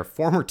over there,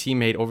 former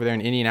teammate over there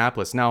in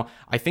Indianapolis. Now,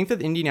 I think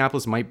that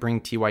Indianapolis might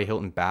bring T.Y.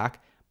 Hilton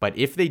back, but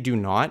if they do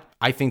not,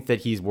 I think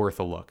that he's worth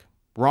a look.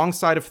 Wrong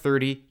side of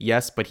 30,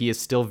 yes, but he is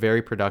still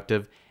very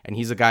productive, and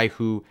he's a guy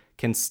who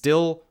can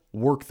still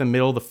work the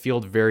middle of the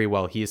field very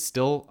well. He is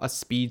still a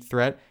speed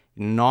threat,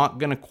 not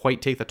going to quite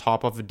take the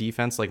top off of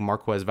defense like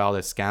Marquez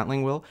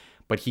Valdes-Scantling will,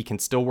 but he can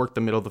still work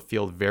the middle of the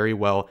field very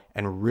well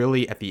and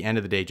really, at the end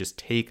of the day, just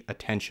take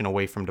attention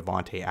away from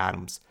Devontae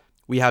Adams.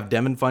 We have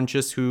Devin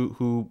Funchess,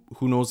 who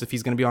knows if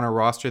he's going to be on our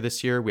roster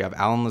this year. We have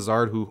Alan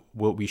Lazard, who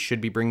we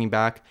should be bringing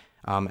back,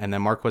 and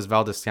then Marquez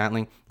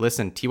Valdes-Scantling.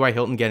 Listen, T.Y.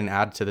 Hilton getting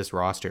added to this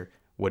roster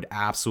would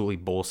absolutely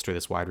bolster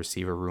this wide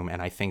receiver room,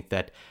 and I think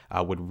that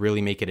would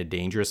really make it a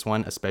dangerous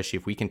one, especially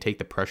if we can take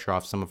the pressure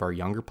off some of our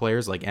younger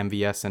players like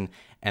MVS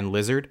and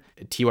Lizard.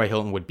 T.Y.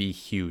 Hilton would be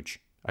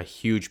huge, a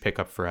huge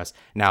pickup for us.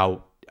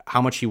 Now,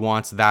 how much he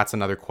wants, that's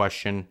another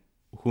question.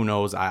 Who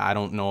knows? I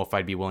don't know if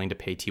I'd be willing to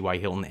pay T.Y.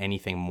 Hilton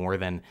anything more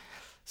than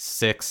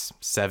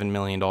 $6-7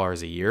 million a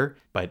year,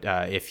 but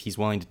if he's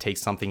willing to take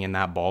something in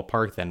that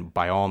ballpark, then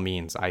by all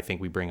means, I think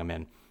we bring him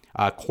in.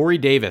 Corey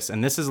Davis,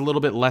 and this is a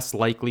little bit less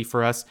likely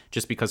for us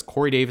just because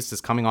Corey Davis is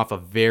coming off a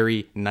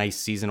very nice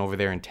season over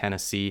there in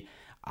Tennessee.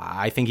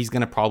 I think he's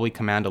going to probably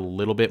command a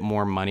little bit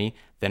more money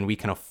than we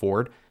can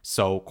afford.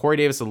 So Corey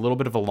Davis, a little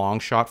bit of a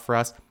long shot for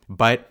us,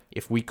 but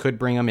if we could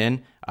bring him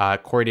in,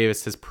 Corey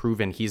Davis has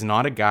proven he's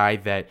not a guy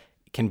that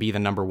can be the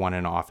number one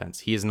in offense.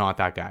 He is not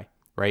that guy,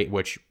 right?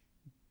 Which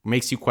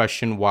makes you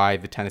question why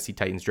the Tennessee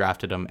Titans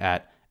drafted him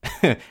at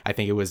I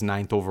think it was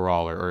 9th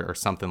overall or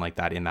something like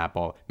that in that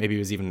ball. Maybe it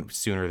was even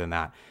sooner than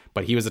that.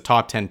 But he was a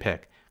top 10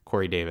 pick,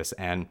 Corey Davis,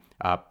 and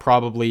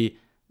probably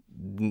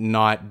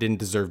didn't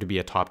deserve to be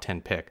a top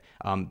 10 pick.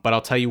 But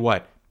I'll tell you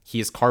what, he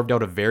has carved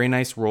out a very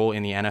nice role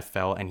in the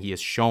NFL, and he has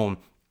shown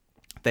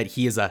that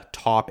he is a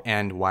top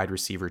end wide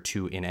receiver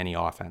too in any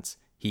offense.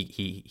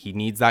 He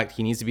needs that.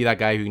 He needs to be that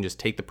guy who can just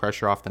take the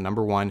pressure off the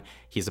number one.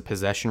 He's a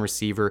possession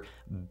receiver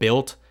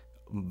built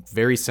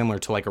very similar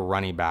to like a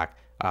running back.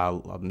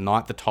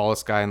 Not the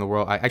tallest guy in the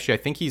world. I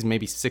think he's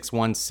maybe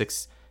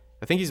 6'1",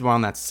 I think he's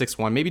around that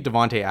 6'1", maybe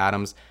Devontae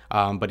Adams,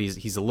 but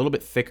he's a little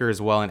bit thicker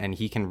as well, and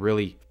he can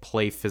really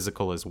play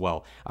physical as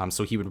well.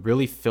 So he would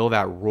really fill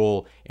that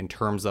role in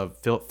terms of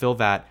fill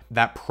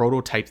that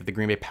prototype that the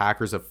Green Bay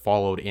Packers have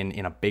followed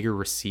in a bigger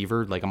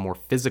receiver, like a more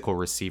physical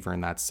receiver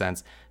in that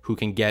sense, who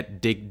can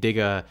dig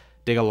a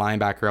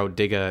linebacker out,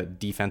 dig a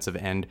defensive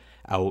end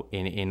out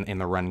in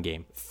the run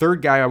game.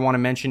 Third guy I want to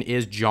mention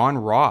is John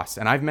Ross,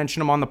 and I've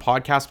mentioned him on the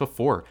podcast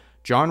before.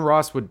 John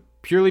Ross would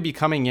purely be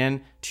coming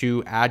in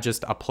to add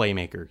just a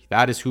playmaker.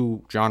 That is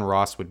who John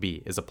Ross would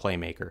be, is a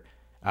playmaker.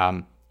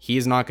 He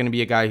is not going to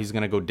be a guy who's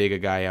going to go dig a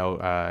guy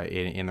out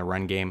in the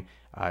run game.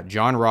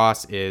 John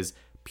Ross is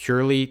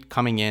purely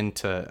coming in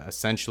to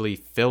essentially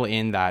fill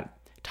in that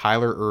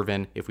Tyler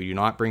Ervin, if we do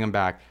not bring him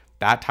back,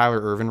 that Tyler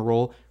Ervin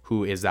role,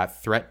 who is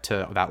that threat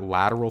to that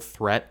lateral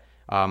threat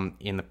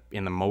in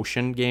the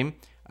motion game.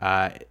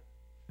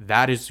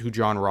 That is who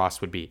John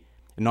Ross would be.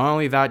 And not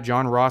only that,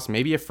 John Ross,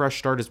 maybe a fresh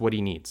start is what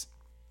he needs.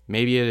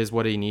 Maybe it is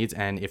what he needs.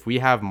 And if we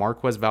have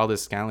Marquez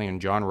Valdes-Scantling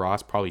and John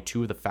Ross, probably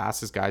two of the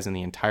fastest guys in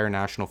the entire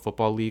National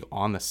Football League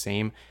on the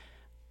same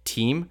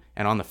team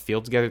and on the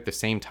field together at the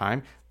same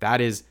time, that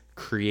is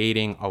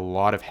creating a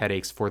lot of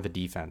headaches for the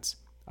defense.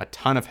 A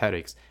ton of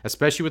headaches,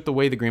 especially with the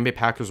way the Green Bay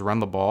Packers run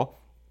the ball.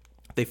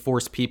 They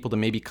force people to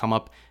maybe come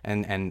up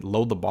and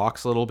load the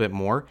box a little bit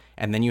more.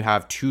 And then you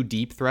have two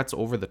deep threats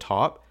over the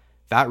top.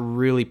 That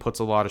really puts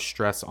a lot of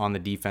stress on the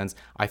defense.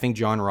 I think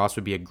John Ross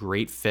would be a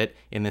great fit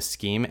in this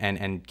scheme,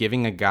 and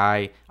giving a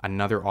guy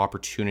another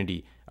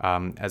opportunity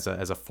as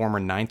a former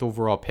 9th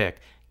overall pick,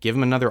 give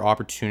him another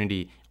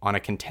opportunity on a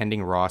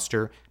contending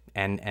roster,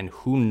 and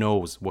who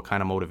knows what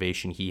kind of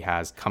motivation he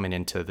has coming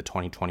into the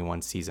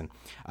 2021 season.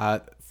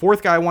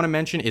 Fourth guy I want to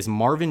mention is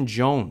Marvin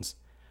Jones.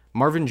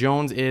 Marvin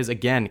Jones is,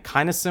 again,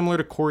 kind of similar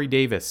to Corey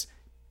Davis.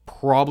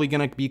 Probably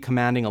going to be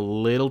commanding a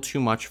little too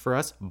much for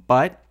us,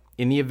 but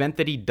In the event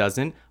that he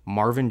doesn't,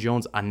 Marvin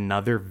Jones,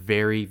 another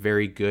very,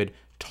 very good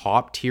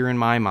top tier in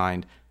my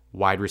mind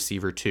wide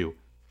receiver too.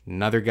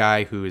 Another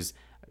guy who is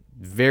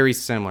very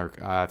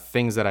similar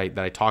things that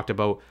I talked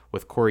about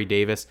with Corey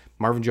Davis.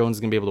 Marvin Jones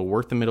is going to be able to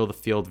work the middle of the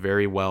field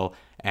very well.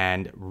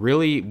 And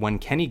really, when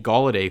Kenny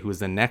Golladay, who is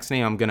the next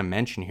name I'm going to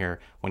mention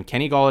here, when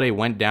Kenny Golladay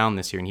went down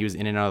this year and he was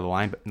in and out of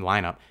the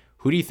lineup,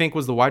 who do you think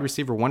was the wide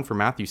receiver one for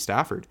Matthew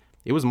Stafford?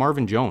 It was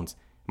Marvin Jones.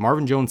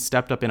 Marvin Jones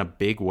stepped up in a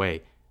big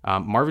way.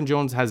 Marvin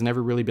Jones has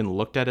never really been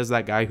looked at as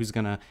that guy who's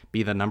going to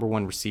be the number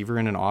one receiver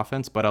in an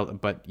offense,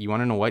 but you want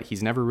to know what?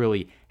 He's never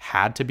really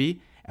had to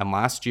be. And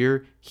last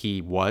year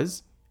he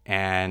was,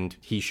 and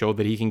he showed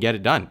that he can get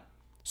it done.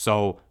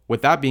 So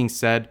with that being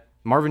said,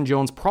 Marvin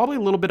Jones probably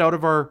a little bit out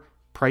of our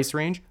price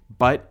range,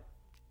 but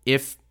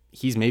if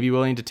he's maybe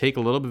willing to take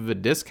a little bit of a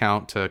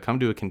discount to come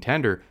to a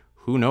contender,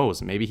 who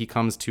knows? Maybe he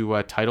comes to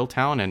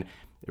Titletown and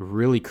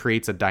really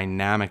creates a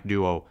dynamic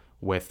duo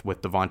with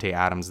Davante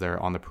Adams there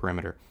on the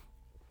perimeter.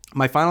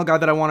 My final guy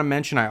that I want to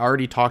mention, I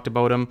already talked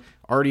about him,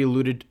 already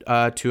alluded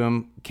to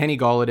him, Kenny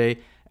Golladay.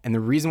 And the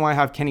reason why I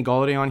have Kenny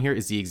Golladay on here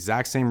is the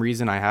exact same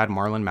reason I had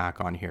Marlon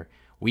Mack on here.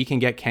 We can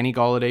get Kenny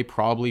Golladay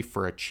probably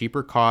for a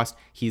cheaper cost.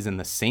 He's in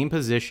the same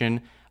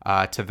position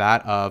to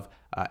that of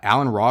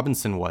Allen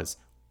Robinson was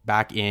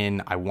back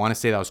in, I want to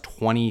say that was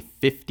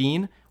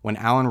 2015, when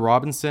Allen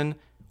Robinson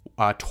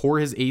tore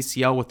his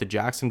ACL with the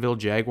Jacksonville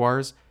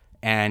Jaguars,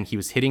 and he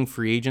was hitting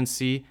free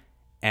agency,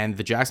 and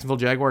the Jacksonville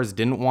Jaguars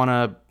didn't want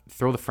to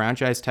throw the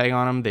franchise tag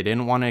on him. They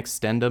didn't want to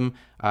extend him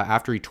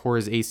after he tore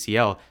his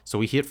ACL. So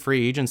he hit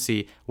free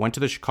agency, went to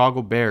the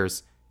Chicago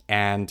Bears,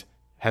 and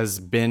has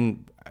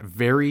been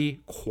very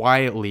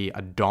quietly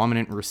a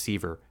dominant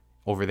receiver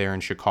over there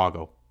in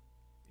Chicago.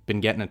 Been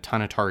getting a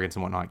ton of targets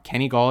and whatnot.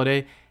 Kenny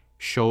Golladay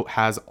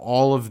has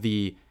all of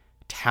the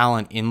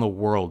talent in the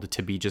world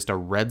to be just a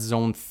red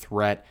zone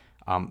threat,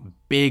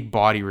 big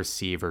body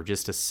receiver,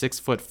 just a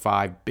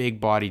 6'5" big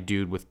body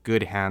dude with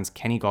good hands.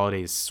 Kenny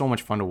Golladay is so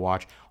much fun to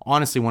watch.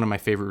 Honestly, one of my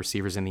favorite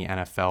receivers in the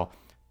NFL.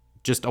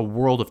 Just a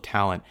world of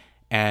talent.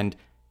 And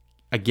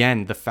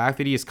again, the fact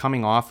that he is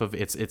coming off of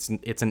it's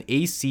an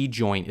AC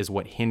joint is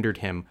what hindered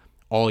him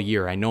all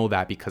year. I know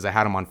that because I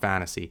had him on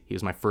fantasy. He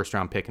was my first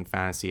round pick in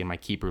fantasy in my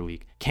keeper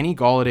league. Kenny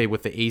Golladay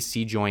with the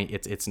AC joint,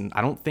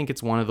 I don't think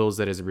it's one of those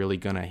that is really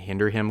going to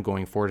hinder him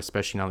going forward,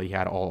 especially now that he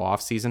had all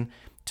off season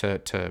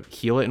to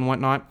heal it and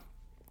whatnot.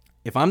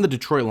 If I'm the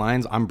Detroit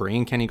Lions, I'm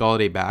bringing Kenny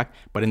Golladay back,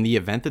 but in the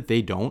event that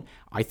they don't,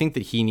 I think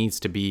that he needs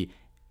to be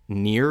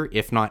near,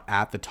 if not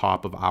at the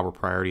top of our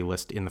priority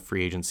list in the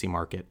free agency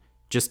market.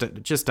 Just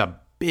a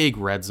big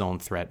red zone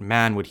threat.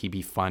 Man, would he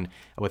be fun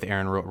with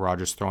Aaron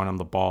Rodgers throwing him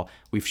the ball.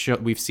 We've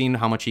seen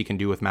how much he can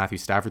do with Matthew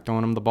Stafford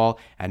throwing him the ball,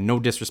 and no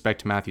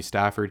disrespect to Matthew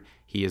Stafford.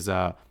 He is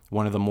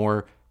one of the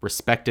more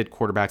respected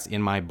quarterbacks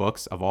in my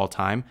books of all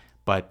time,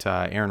 but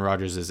Aaron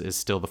Rodgers is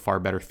still the far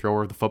better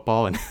thrower of the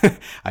football, and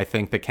I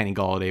think that Kenny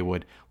Golladay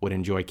would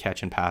enjoy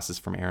catching passes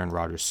from Aaron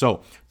Rodgers.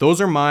 So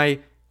those are my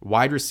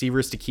wide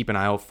receivers to keep an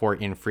eye out for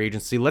in free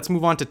agency. Let's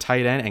move on to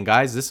tight end, and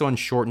guys, this one's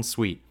short and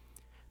sweet.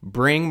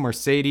 Bring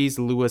Marcedes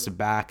Lewis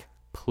back,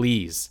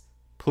 please.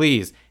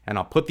 Please. And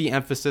I'll put the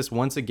emphasis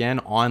once again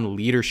on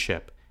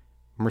leadership.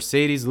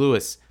 Marcedes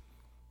Lewis,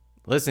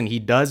 listen, he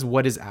does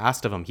what is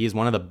asked of him. He is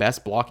one of the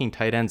best blocking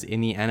tight ends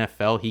in the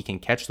NFL. He can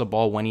catch the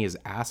ball when he is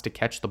asked to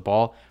catch the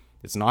ball.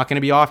 It's not going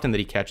to be often that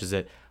he catches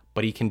it,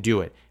 but he can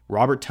do it.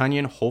 Robert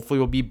Tonyan hopefully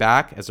will be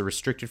back as a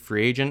restricted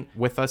free agent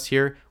with us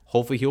here.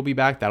 Hopefully he'll be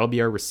back. That'll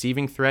be our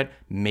receiving threat.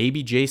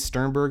 Maybe Jay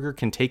Sternberger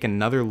can take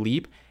another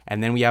leap.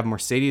 And then we have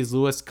Marcedes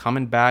Lewis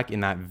coming back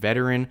in that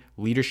veteran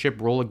leadership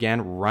role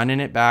again, running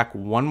it back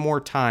one more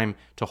time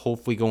to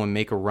hopefully go and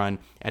make a run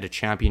at a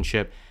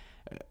championship.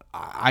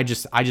 I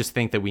just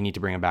think that we need to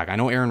bring him back. I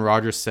know Aaron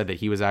Rodgers said that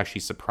he was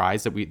actually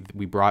surprised that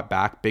we brought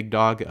back Big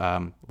Dog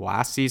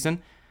last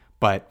season,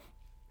 but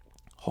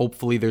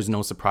hopefully there's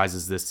no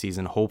surprises this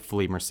season.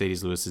 Hopefully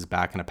Marcedes Lewis is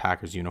back in a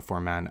Packers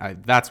uniform,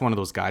 man. That's one of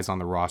those guys on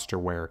the roster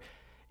where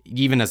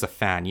even as a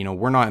fan,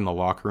 we're not in the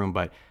locker room,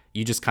 but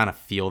you just kind of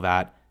feel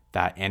that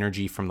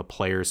energy from the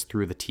players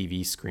through the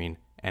TV screen.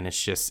 And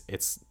it's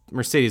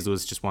Marcedes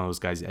Lewis is just one of those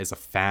guys as a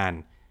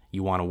fan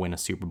you want to win a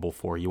Super Bowl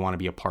for. You want to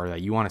be a part of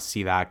that. You want to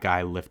see that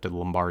guy lift a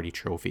Lombardi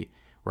trophy,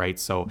 right?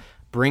 So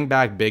bring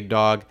back Big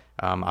Dog.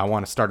 I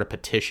want to start a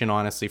petition,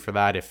 honestly, for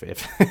that. If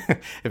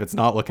it's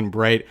not looking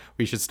bright,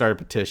 we should start a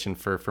petition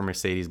for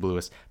Marcedes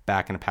Lewis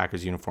back in a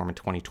Packers uniform in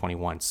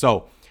 2021.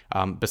 So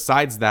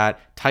besides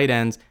that, tight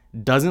ends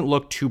doesn't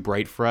look too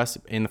bright for us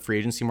in the free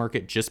agency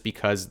market just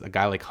because a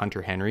guy like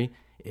Hunter Henry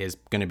is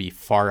going to be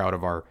far out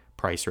of our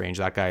price range.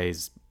 That guy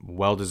is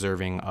well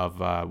deserving of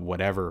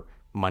whatever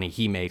money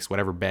he makes,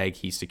 whatever bag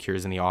he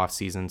secures in the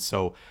offseason.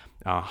 So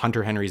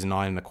Hunter Henry is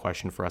not in the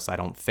question for us, I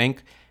don't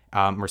think.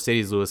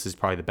 Marcedes Lewis is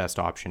probably the best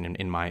option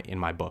in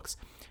my books.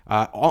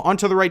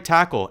 Onto the right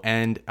tackle,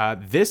 and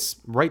this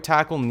right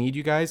tackle need,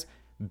 you guys,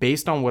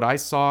 based on what I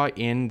saw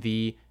in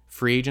the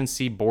free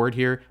agency board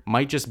here,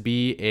 might just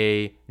be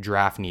a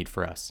draft need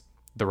for us.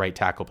 the right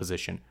tackle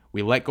position.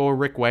 We let go of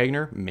Rick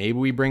Wagner. Maybe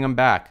we bring him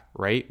back,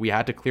 right? We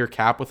had to clear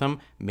cap with him.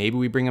 Maybe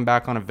we bring him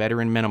back on a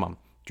veteran minimum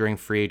during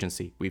free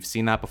agency. We've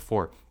seen that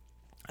before.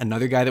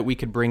 Another guy that we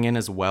could bring in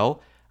as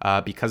well,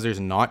 because there's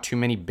not too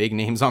many big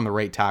names on the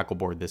right tackle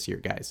board this year,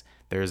 guys.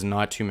 There's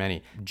not too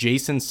many.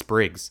 Jason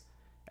Spriggs.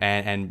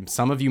 And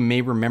some of you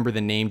may remember the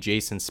name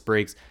Jason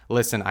Spriggs.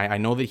 Listen, I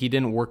know that he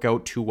didn't work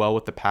out too well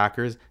with the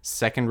Packers.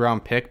 Second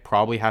round pick,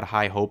 probably had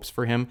high hopes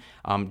for him.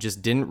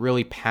 Just didn't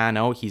really pan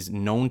out. He's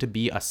known to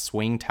be a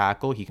swing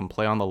tackle. He can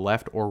play on the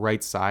left or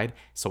right side.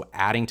 So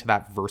adding to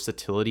that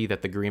versatility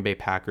that the Green Bay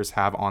Packers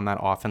have on that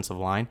offensive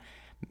line.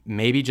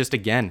 Maybe just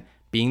again,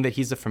 being that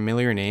he's a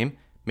familiar name,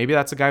 maybe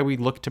that's a guy we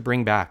look to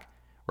bring back,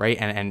 right?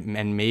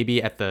 And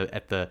maybe at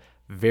the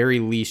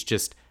very least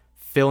just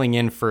filling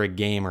in for a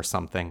game or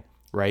something.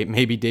 Right?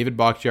 Maybe David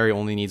Bakhtiari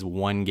only needs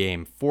one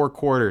game, 4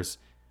 quarters.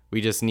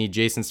 We just need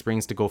Jason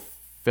Spriggs to go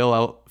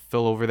fill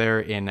over there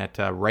in at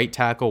right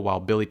tackle while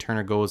Billy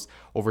Turner goes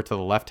over to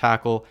the left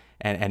tackle,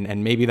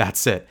 and maybe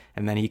that's it.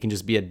 And then he can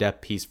just be a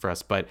depth piece for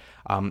us. But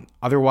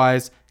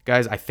otherwise,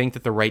 guys, I think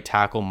that the right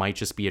tackle might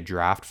just be a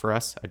draft for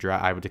us.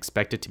 I would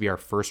expect it to be our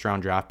first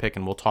round draft pick,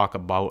 and we'll talk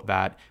about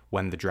that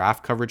when the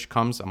draft coverage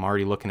comes. I'm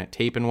already looking at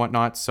tape and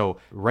whatnot. So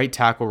right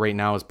tackle right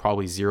now is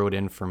probably zeroed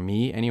in for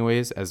me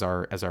anyways as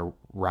our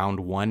round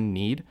 1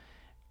 need,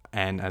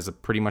 and as a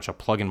pretty much a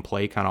plug and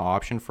play kind of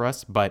option for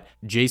us. But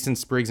Jason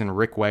Spriggs and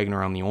Rick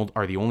Wagner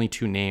are the only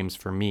 2 names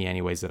for me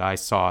anyways that I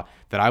saw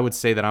that I would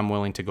say that I'm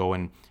willing to go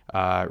and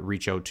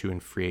reach out to in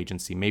free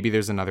agency. Maybe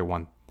there's another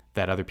one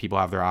that other people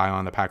have their eye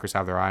on, the Packers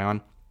have their eye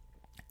on.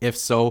 If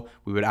so,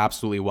 we would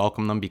absolutely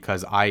welcome them,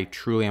 because I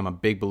truly am a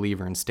big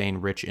believer in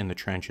staying rich in the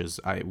trenches.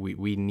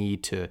 We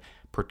need to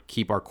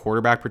keep our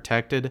quarterback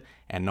protected,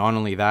 and not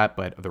only that,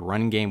 but the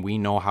run game, we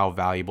know how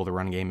valuable the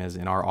run game is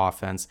in our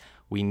offense.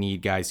 We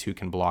need guys who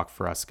can block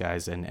for us,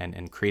 guys,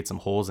 and create some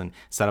holes and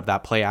set up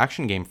that play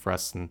action game for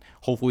us, and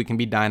hopefully we can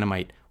be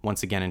dynamite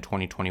once again in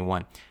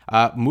 2021.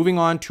 Moving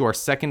on to our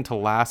second to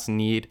last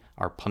need,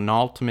 our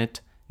penultimate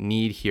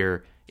need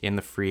here in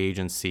the free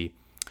agency,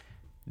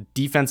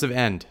 defensive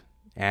end.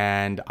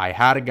 And I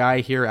had a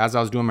guy here as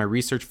I was doing my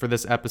research for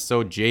this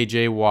episode,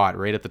 JJ Watt,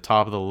 right at the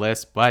top of the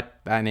list, but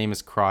that name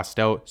is crossed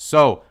out.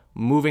 So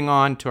moving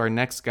on to our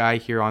next guy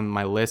here on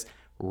my list,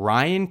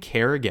 Ryan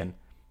Kerrigan.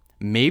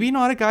 Maybe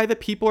not a guy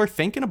that people are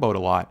thinking about a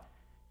lot.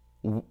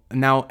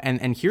 Now,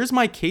 and here's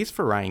my case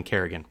for Ryan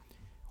Kerrigan.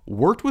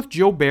 Worked with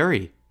Joe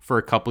Barry for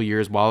a couple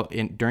years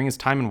during his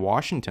time in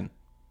Washington.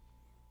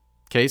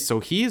 Okay, so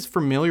he is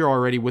familiar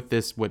already with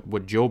this,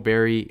 what Joe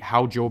Barry,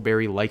 how Joe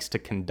Barry likes to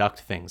conduct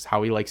things,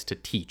 how he likes to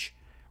teach,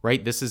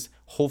 right? This is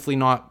hopefully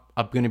not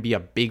going to be a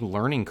big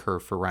learning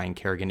curve for Ryan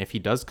Kerrigan if he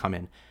does come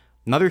in.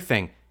 Another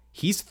thing,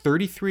 he's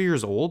 33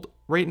 years old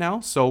right now,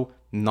 so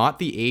not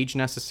the age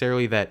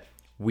necessarily that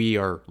we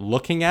are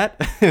looking at,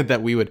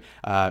 that we would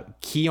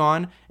key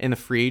on in the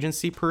free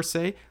agency per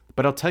se,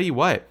 but I'll tell you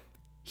what,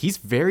 he's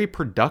very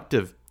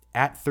productive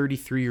at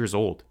 33 years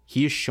old.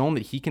 He has shown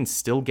that he can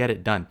still get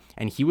it done.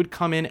 And he would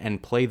come in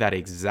and play that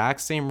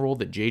exact same role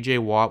that JJ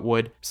Watt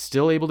would,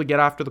 still able to get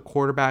after the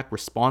quarterback,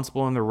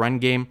 responsible in the run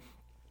game.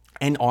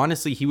 And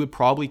honestly, he would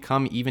probably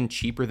come even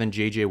cheaper than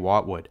JJ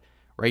Watt would,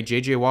 right?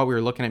 JJ Watt, we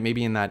were looking at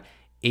maybe in that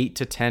 $8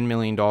 to $10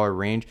 million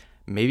range.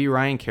 Maybe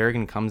Ryan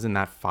Kerrigan comes in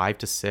that $5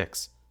 to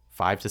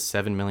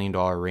 $7 million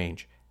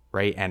range,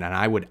 right? And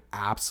I would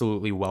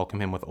absolutely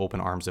welcome him with open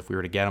arms if we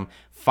were to get him.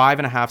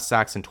 5.5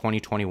 sacks in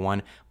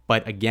 2021.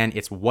 But again,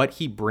 it's what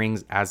he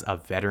brings as a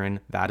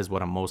veteran. That is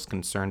what I'm most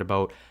concerned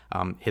about.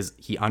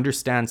 He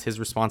understands his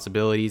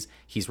responsibilities.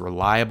 He's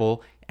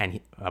reliable.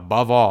 And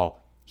above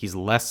all, he's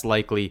less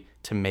likely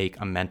to make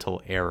a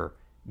mental error,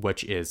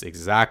 which is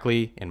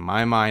exactly, in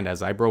my mind,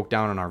 as I broke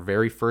down in our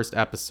very first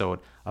episode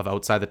of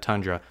Outside the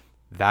Tundra,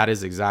 that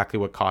is exactly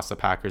what cost the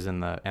Packers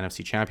in the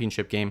NFC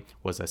Championship game,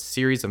 was a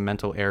series of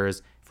mental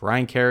errors. If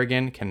Ryan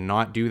Kerrigan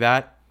cannot do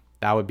that,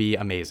 that would be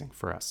amazing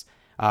for us.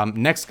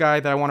 Next guy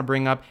that I want to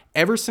bring up,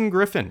 Everson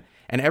Griffen.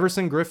 And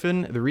Everson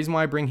Griffen, the reason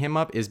why I bring him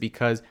up is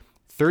because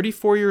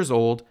 34 years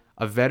old,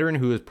 a veteran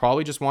who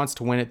probably just wants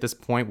to win at this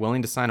point,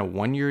 willing to sign a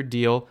 1-year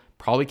deal,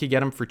 probably could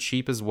get him for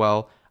cheap as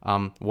well,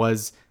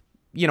 was,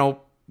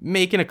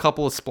 making a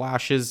couple of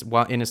splashes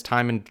while in his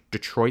time in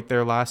Detroit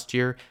there last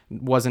year.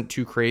 Wasn't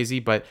too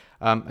crazy, but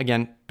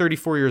again,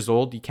 34 years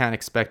old, you can't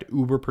expect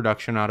uber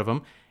production out of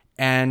him.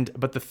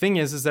 But the thing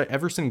is that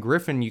Everson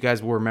Griffen, you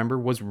guys will remember,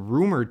 was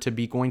rumored to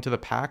be going to the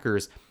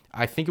Packers.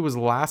 I think it was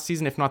last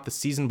season, if not the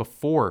season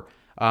before,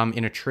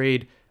 in a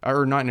trade,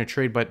 or not in a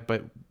trade, but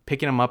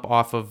picking him up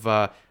off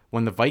of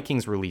when the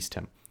Vikings released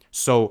him.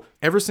 So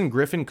Everson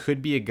Griffen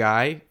could be a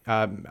guy,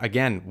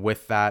 again,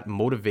 with that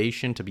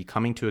motivation to be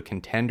coming to a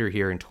contender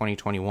here in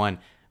 2021.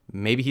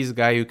 Maybe he's a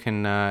guy who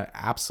can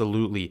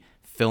absolutely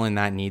fill in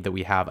that need that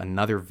we have,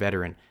 another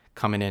veteran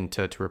coming in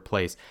to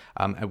replace.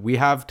 We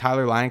have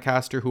Tyler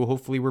Lancaster, who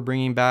hopefully we're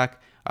bringing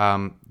back,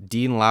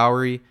 Dean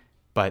Lowry,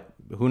 but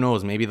who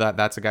knows? Maybe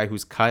that's a guy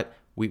who's cut.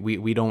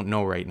 We don't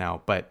know right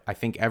now, but I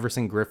think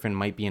Everson Griffen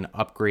might be an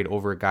upgrade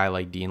over a guy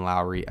like Dean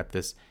Lowry at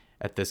this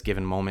at this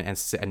given moment,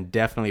 and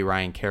definitely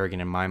Ryan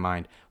Kerrigan in my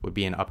mind would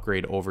be an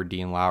upgrade over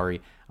Dean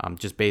Lowry,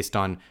 just based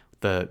on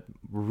the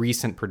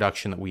recent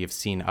production that we have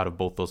seen out of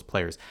both those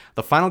players.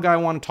 The final guy I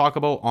want to talk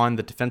about on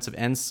the defensive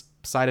ends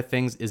side of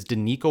things is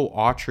Denico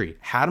Autry.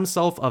 Had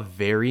himself a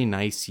very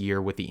nice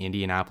year with the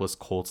Indianapolis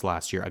Colts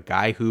last year. A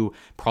guy who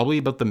probably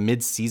about the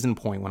mid-season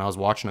point when I was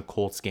watching a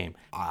Colts game,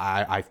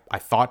 I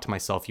thought to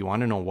myself, you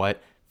want to know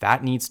what?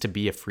 That needs to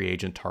be a free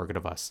agent target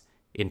of us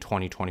in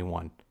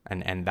 2021.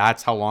 And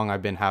that's how long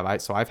I've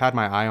had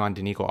my eye on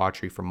Denico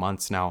Autry for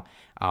months now.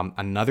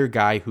 Another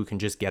guy who can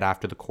just get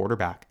after the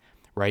quarterback,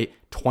 right?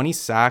 20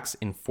 sacks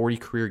in 40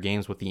 career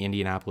games with the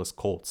Indianapolis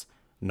Colts.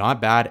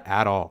 Not bad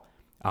at all.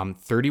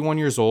 31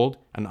 years old,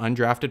 an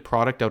undrafted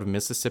product out of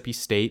Mississippi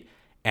State,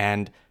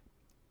 and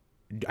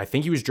I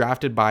think he was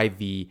drafted by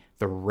the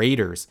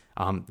Raiders.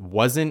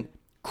 Wasn't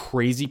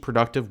crazy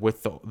productive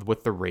with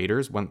the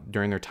Raiders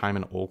during their time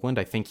in Oakland.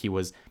 I think he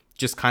was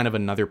just kind of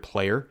another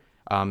player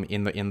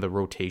in the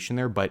rotation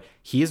there, but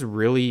he has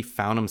really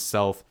found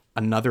himself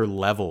another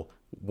level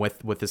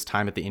with his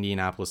time at the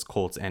Indianapolis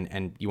Colts.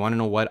 And you want to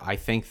know what? I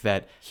think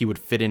that he would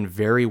fit in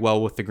very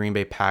well with the Green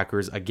Bay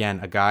Packers. Again,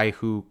 a guy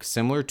who,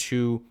 similar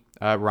to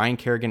Ryan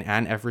Kerrigan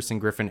and Everson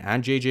Griffin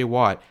and J.J.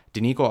 Watt,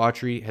 Denico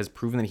Autry has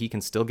proven that he can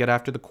still get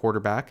after the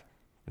quarterback.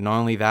 Not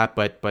only that,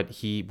 but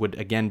he would,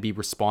 again, be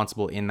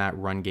responsible in that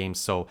run game.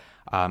 So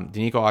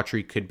Denico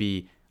Autry could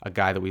be a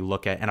guy that we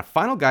look at. And a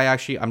final guy,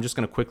 actually, I'm just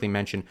going to quickly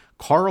mention,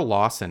 Carl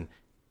Lawson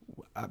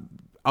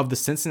of the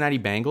Cincinnati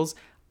Bengals.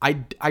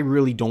 I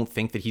really don't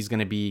think that he's going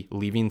to be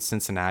leaving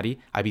Cincinnati.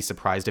 I'd be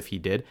surprised if he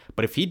did.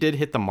 But if he did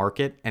hit the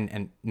market,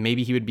 and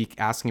maybe he would be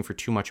asking for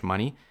too much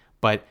money,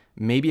 but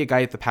maybe a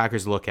guy that the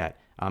Packers look at.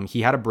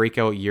 He had a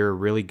breakout year, a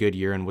really good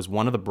year, and was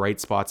one of the bright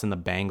spots in the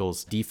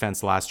Bengals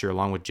defense last year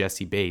along with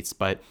Jesse Bates.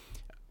 But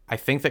I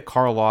think that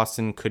Carl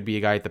Lawson could be a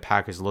guy that the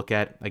Packers look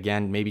at.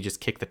 Again, maybe just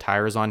kick the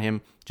tires on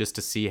him just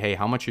to see, hey,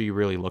 how much are you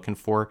really looking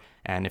for?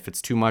 And if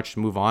it's too much,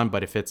 move on.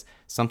 But if it's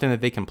something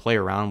that they can play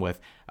around with,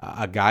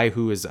 a guy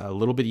who is a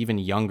little bit even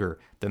younger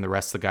than the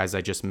rest of the guys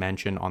I just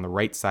mentioned on the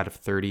right side of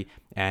 30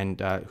 and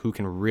who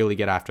can really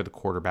get after the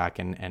quarterback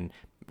and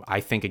I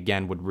think,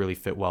 again, would really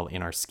fit well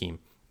in our scheme.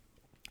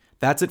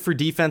 That's it for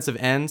defensive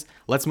ends.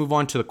 Let's move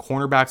on to the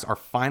cornerbacks, our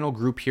final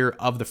group here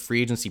of the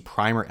free agency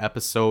primer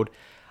episode.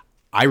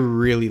 I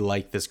really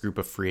like this group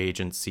of free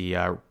agency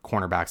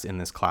cornerbacks in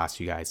this class,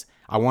 you guys.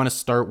 I want to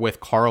start with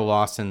Carl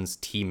Lawson's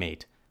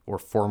teammate or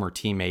former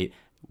teammate,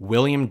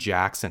 William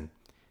Jackson.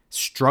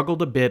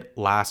 Struggled a bit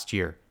last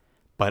year,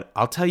 but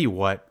I'll tell you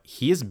what,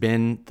 he has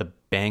been the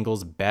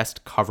Bengals'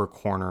 best cover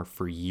corner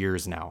for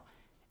years now.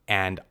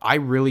 And I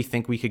really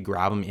think we could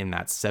grab him in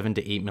that $7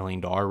 to $8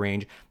 million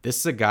range. This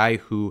is a guy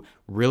who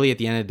really, at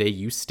the end of the day,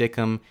 you stick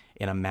him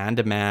in a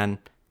man-to-man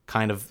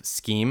kind of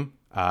scheme,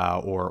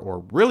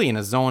 or really in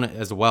a zone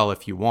as well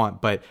if you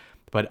want. But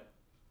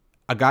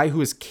a guy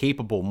who is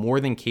capable, more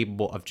than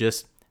capable, of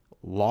just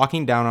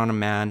locking down on a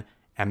man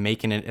and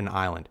making it an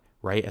island,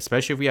 right?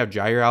 Especially if we have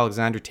Jair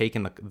Alexander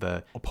taking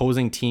the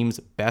opposing team's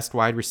best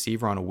wide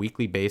receiver on a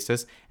weekly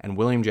basis, and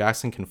William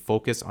Jackson can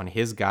focus on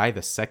his guy,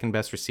 the second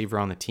best receiver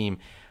on the team.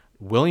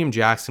 William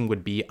Jackson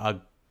would be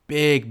a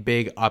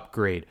big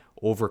upgrade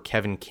over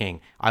Kevin King.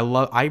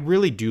 I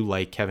really do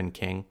like Kevin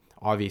King.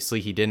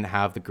 Obviously, he didn't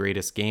have the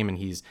greatest game and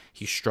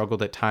he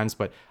struggled at times,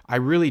 but I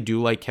really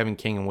do like Kevin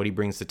King and what he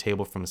brings to the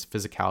table from his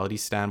physicality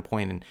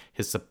standpoint and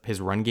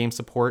his run game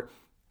support.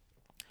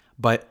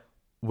 But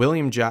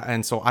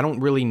and so I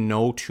don't really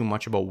know too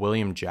much about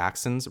William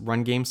Jackson's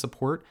run game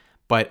support,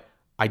 but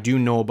I do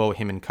know about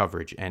him in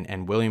coverage,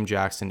 and William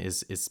Jackson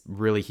is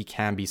really, he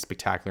can be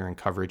spectacular in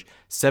coverage.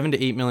 $7 to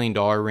 $8 million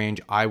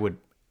range. I would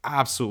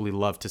absolutely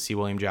love to see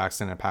William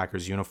Jackson in a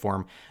Packers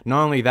uniform.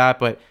 Not only that,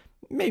 but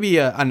maybe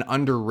an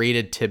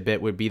underrated tidbit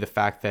would be the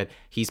fact that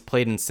he's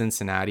played in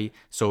Cincinnati,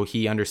 so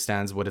he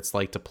understands what it's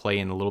like to play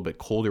in a little bit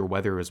colder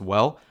weather as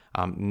well.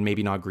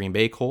 Maybe not Green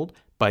Bay cold,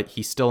 but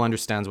he still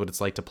understands what it's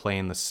like to play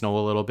in the snow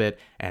a little bit,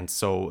 and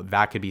so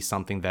that could be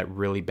something that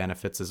really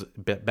benefits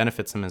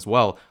him as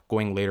well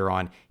going later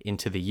on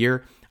into the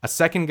year. A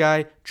second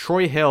guy,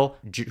 Troy Hill,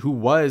 who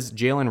was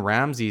Jalen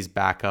Ramsey's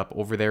backup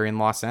over there in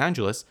Los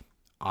Angeles.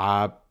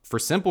 For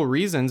simple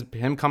reasons,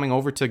 him coming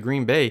over to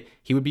Green Bay,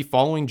 he would be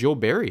following Joe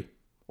Barry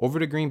over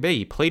to Green Bay.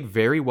 He played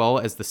very well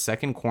as the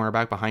second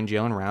cornerback behind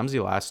Jalen Ramsey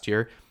last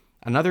year.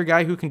 Another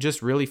guy who can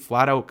just really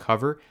flat out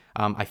cover.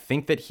 I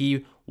think that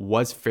he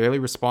was fairly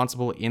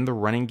responsible in the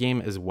running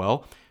game as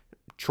well.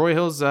 Troy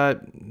Hill's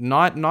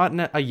not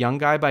a young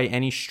guy by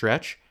any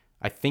stretch.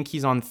 I think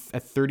he's at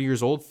 30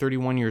 years old,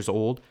 31 years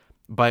old,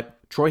 but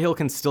Troy Hill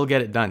can still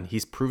get it done.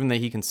 He's proven that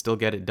he can still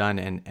get it done,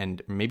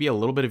 and maybe a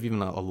little bit of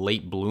even a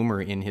late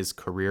bloomer in his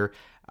career.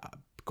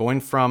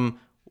 Going from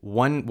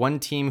one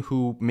team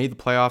who made the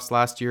playoffs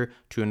last year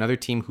to another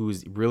team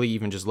who's really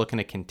even just looking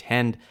to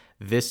contend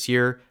this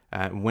year,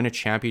 win a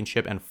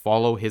championship, and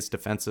follow his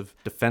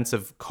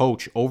defensive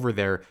coach over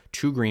there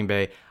to Green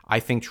Bay. I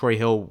think Troy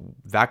Hill,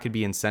 that could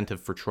be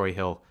incentive for Troy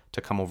Hill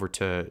to come over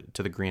to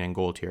the green and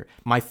gold here.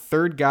 My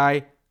third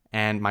guy,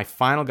 And my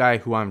final guy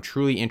who I'm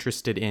truly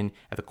interested in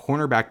at the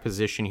cornerback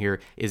position here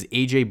is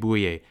AJ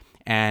Bouye.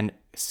 And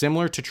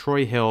similar to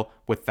Troy Hill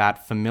with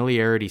that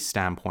familiarity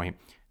standpoint,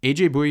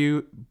 AJ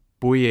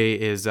Bouye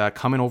is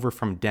coming over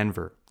from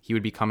Denver. He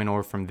would be coming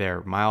over from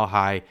there, Mile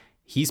High.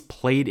 He's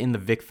played in the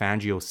Vic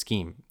Fangio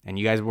scheme. And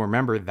you guys will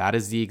remember that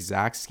is the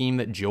exact scheme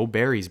that Joe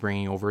Barry's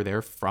bringing over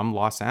there from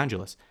Los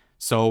Angeles.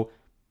 So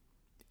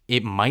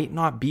it might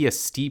not be a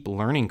steep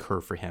learning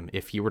curve for him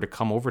if he were to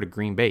come over to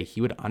Green Bay. He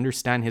would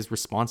understand his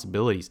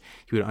responsibilities.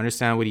 He would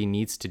understand what he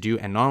needs to do.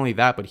 And not only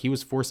that, but he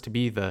was forced to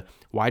be the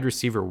wide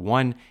receiver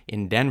 1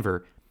 in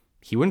Denver.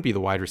 He wouldn't be the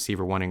wide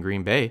receiver 1 in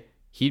Green Bay.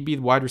 He'd be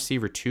the wide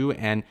receiver 2.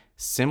 And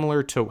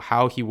similar to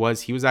how he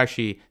was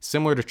actually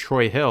similar to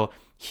Troy Hill.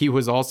 He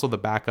was also the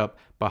backup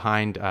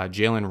behind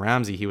Jalen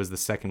Ramsey. He was the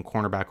second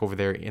cornerback over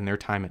there in their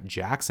time at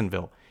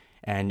Jacksonville.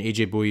 And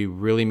AJ Bouye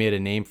really made a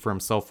name for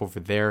himself over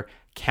there.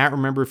 Can't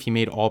remember if he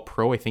made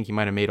All-Pro. I think he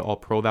might have made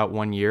All-Pro that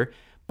one year.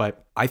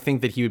 But I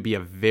think that he would be a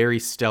very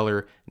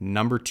stellar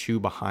number 2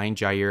 behind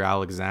Jair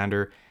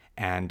Alexander.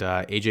 And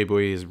AJ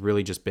Bouye has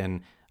really just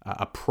been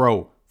a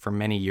pro for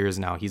many years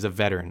now. He's a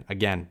veteran.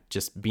 Again,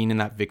 just being in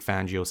that Vic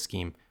Fangio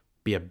scheme.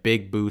 Be a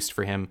big boost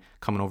for him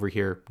coming over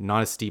here.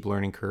 Not a steep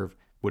learning curve.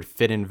 Would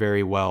fit in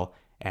very well.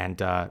 And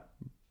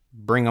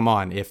bring him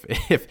on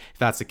if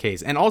that's the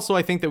case. And also,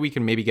 I think that we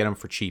can maybe get him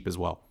for cheap as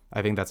well.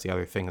 I think that's the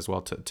other thing as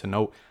well to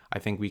note. I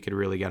think we could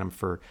really get him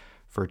for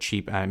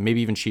cheap,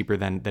 maybe even cheaper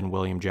than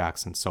William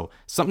Jackson. So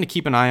something to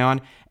keep an eye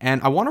on.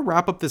 And I want to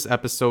wrap up this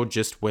episode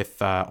just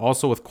with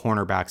also with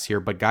cornerbacks here,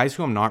 but guys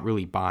who I'm not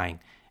really buying.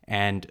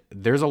 And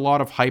there's a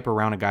lot of hype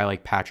around a guy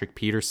like Patrick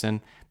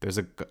Peterson. There's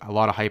a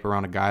lot of hype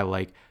around a guy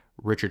like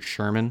Richard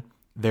Sherman.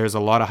 There's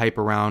a lot of hype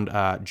around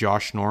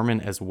Josh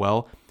Norman as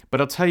well. But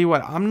I'll tell you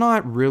what, I'm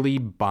not really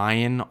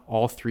buying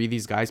all 3 of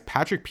these guys.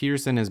 Patrick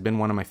Peterson has been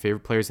one of my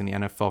favorite players in the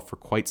NFL for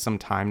quite some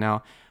time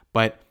now,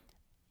 but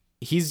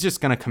he's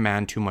just going to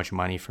command too much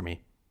money for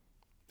me.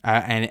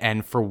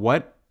 And for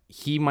what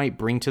he might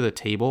bring to the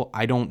table,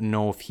 I don't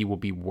know if he will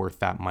be worth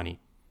that money,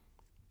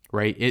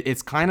 right?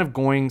 It's kind of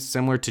going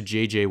similar to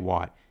J.J.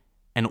 Watt,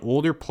 an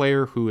older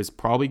player who is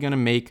probably going to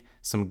make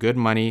some good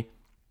money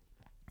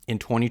in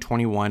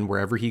 2021,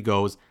 wherever he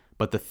goes.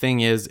 But the thing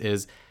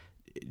is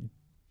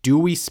do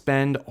we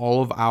spend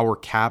all of our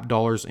cap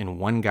dollars in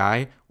one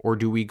guy, or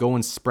do we go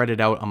and spread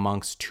it out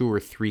amongst 2 or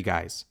 3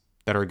 guys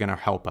that are going to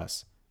help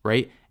us,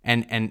 right?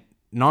 And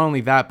not only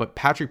that, but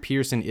Patrick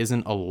Peterson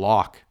isn't a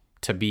lock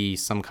to be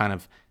some kind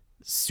of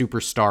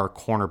superstar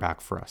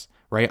cornerback for us,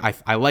 right?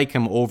 I like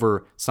him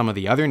over some of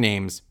the other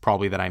names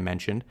probably that I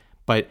mentioned,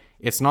 but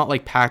it's not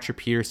like Patrick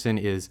Peterson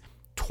is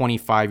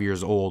 25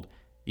 years old,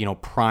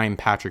 prime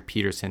Patrick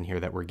Peterson here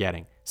that we're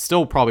getting.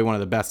 Still probably one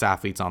of the best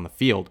athletes on the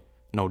field,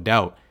 no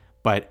doubt.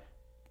 But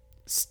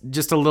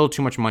just a little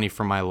too much money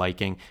for my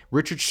liking.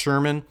 Richard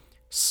Sherman,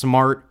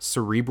 smart,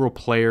 cerebral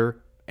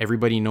player.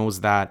 Everybody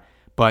knows that.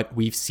 But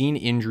we've seen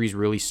injuries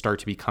really start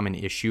to become an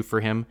issue for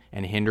him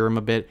and hinder him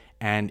a bit.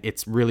 And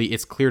it's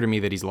clear to me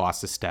that he's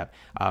lost a step.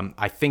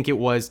 I think it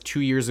was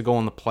 2 years ago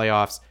in the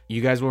playoffs.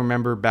 You guys will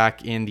remember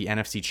back in the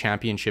NFC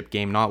Championship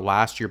game, not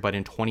last year, but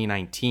in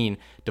 2019,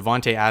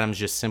 Davante Adams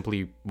just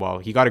simply,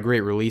 he got a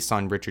great release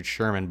on Richard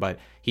Sherman, but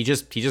he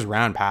just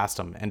ran past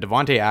him. And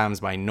Davante Adams,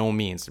 by no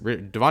means.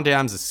 Davante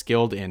Adams is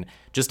skilled in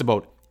just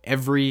about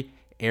every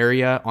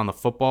area on the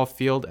football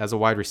field as a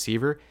wide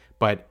receiver,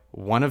 but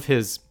one of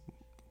his,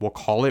 we'll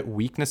call it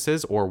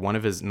weaknesses, or one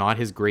of his not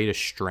his greatest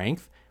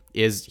strength,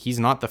 is he's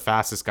not the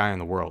fastest guy in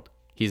the world.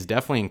 He's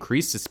definitely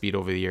increased his speed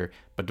over the year,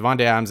 but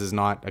Davante Adams is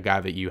not a guy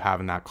that you have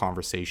in that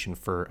conversation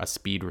for a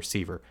speed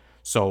receiver.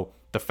 So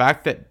the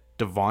fact that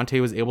Davante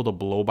was able to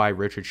blow by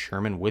Richard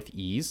Sherman with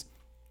ease,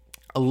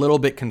 a little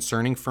bit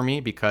concerning for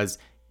me, because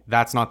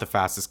that's not the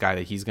fastest guy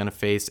that he's going to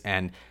face,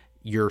 and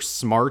your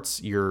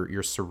smarts,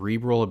 your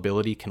cerebral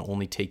ability can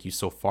only take you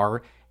so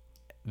far.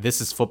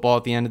 This is football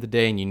at the end of the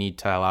day, and you need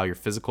to allow your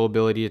physical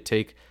ability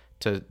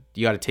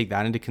you got to take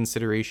that into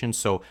consideration.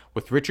 So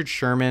with Richard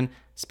Sherman,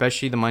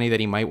 especially the money that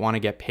he might want to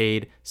get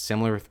paid,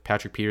 similar with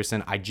Patrick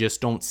Peterson, I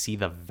just don't see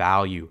the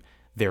value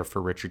there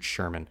for Richard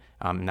Sherman.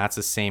 And that's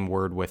the same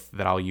word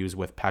that I'll use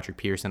with Patrick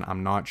Peterson.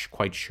 I'm not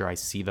quite sure I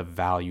see the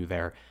value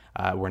there.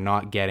 We're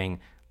not getting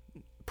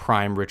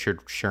prime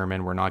Richard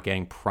Sherman. We're not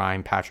getting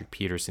prime Patrick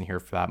Peterson here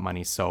for that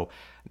money. So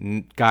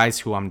guys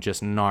who I'm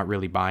just not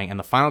really buying. And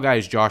the final guy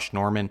is Josh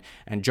Norman.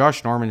 And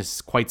Josh Norman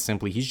is quite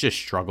simply, he's just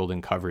struggled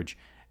in coverage.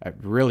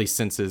 Really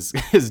since his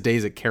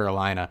days at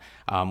Carolina,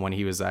 when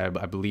he was, I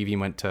believe he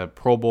went to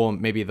Pro Bowl,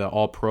 maybe the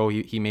All-Pro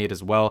he made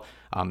as well.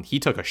 He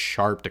took a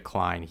sharp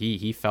decline.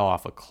 He fell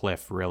off a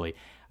cliff, really.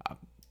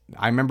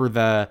 I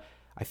remember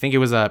I think it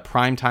was a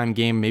primetime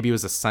game, maybe it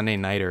was a Sunday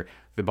nighter.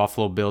 The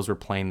Buffalo Bills were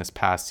playing this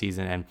past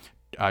season, and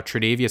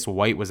Tre'Davious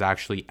White was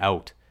actually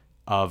out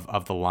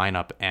of the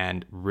lineup,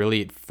 and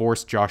really it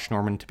forced Josh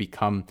Norman to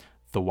become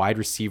the wide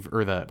receiver,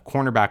 or the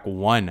cornerback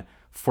 1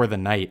 for the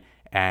night,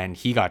 and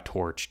he got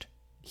torched.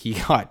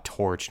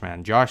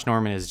 Man. Josh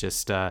Norman is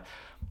just,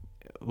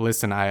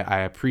 listen, I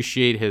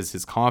appreciate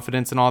his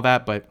confidence and all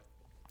that, but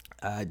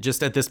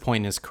just at this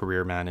point in his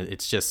career, man,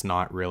 it's just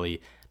not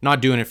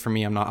doing it for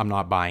me. I'm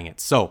not buying it.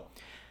 So,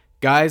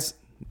 guys,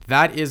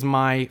 that is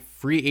my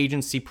free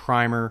agency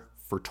primer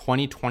for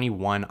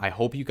 2021. I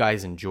hope you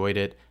guys enjoyed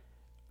it.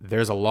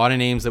 There's a lot of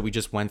names that we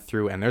just went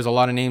through, and there's a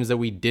lot of names that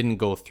we didn't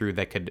go through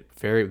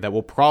that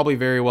will probably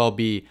very well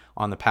be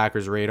on the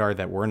Packers' radar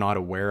that we're not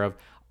aware of.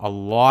 A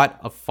lot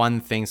of fun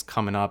things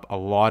coming up, a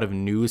lot of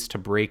news to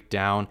break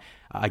down.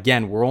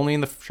 Again, we're only in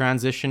the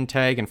transition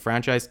tag and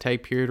franchise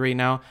tag period right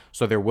now,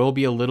 so there will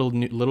be a little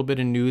bit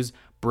of news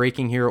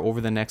breaking here over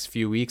the next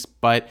few weeks.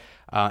 But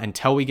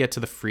until we get to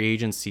the free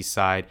agency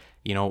side,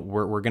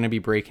 we're going to be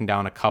breaking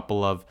down a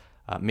couple of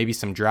maybe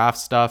some draft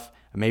stuff.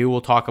 Maybe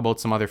we'll talk about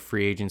some other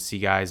free agency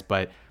guys,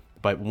 but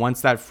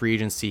once that free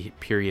agency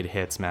period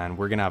hits, man,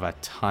 we're going to have a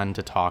ton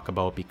to talk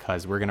about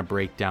because we're going to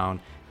break down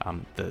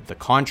the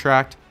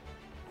contract.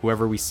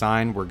 Whoever we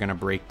sign, we're going to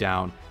break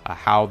down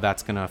how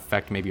that's going to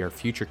affect maybe our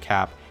future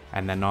cap,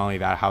 and then not only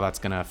that, how that's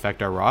going to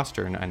affect our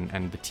roster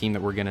and the team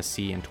that we're going to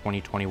see in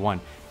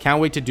 2021.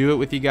 Can't wait to do it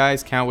with you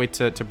guys. Can't wait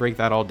to break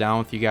that all down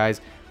with you guys.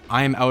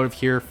 I am out of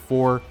here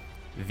for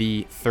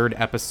the 3rd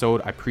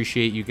episode. I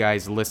appreciate you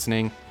guys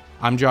listening.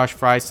 I'm Josh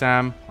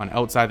Frysam on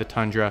Outside the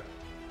Tundra.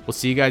 We'll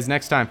see you guys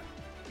next time.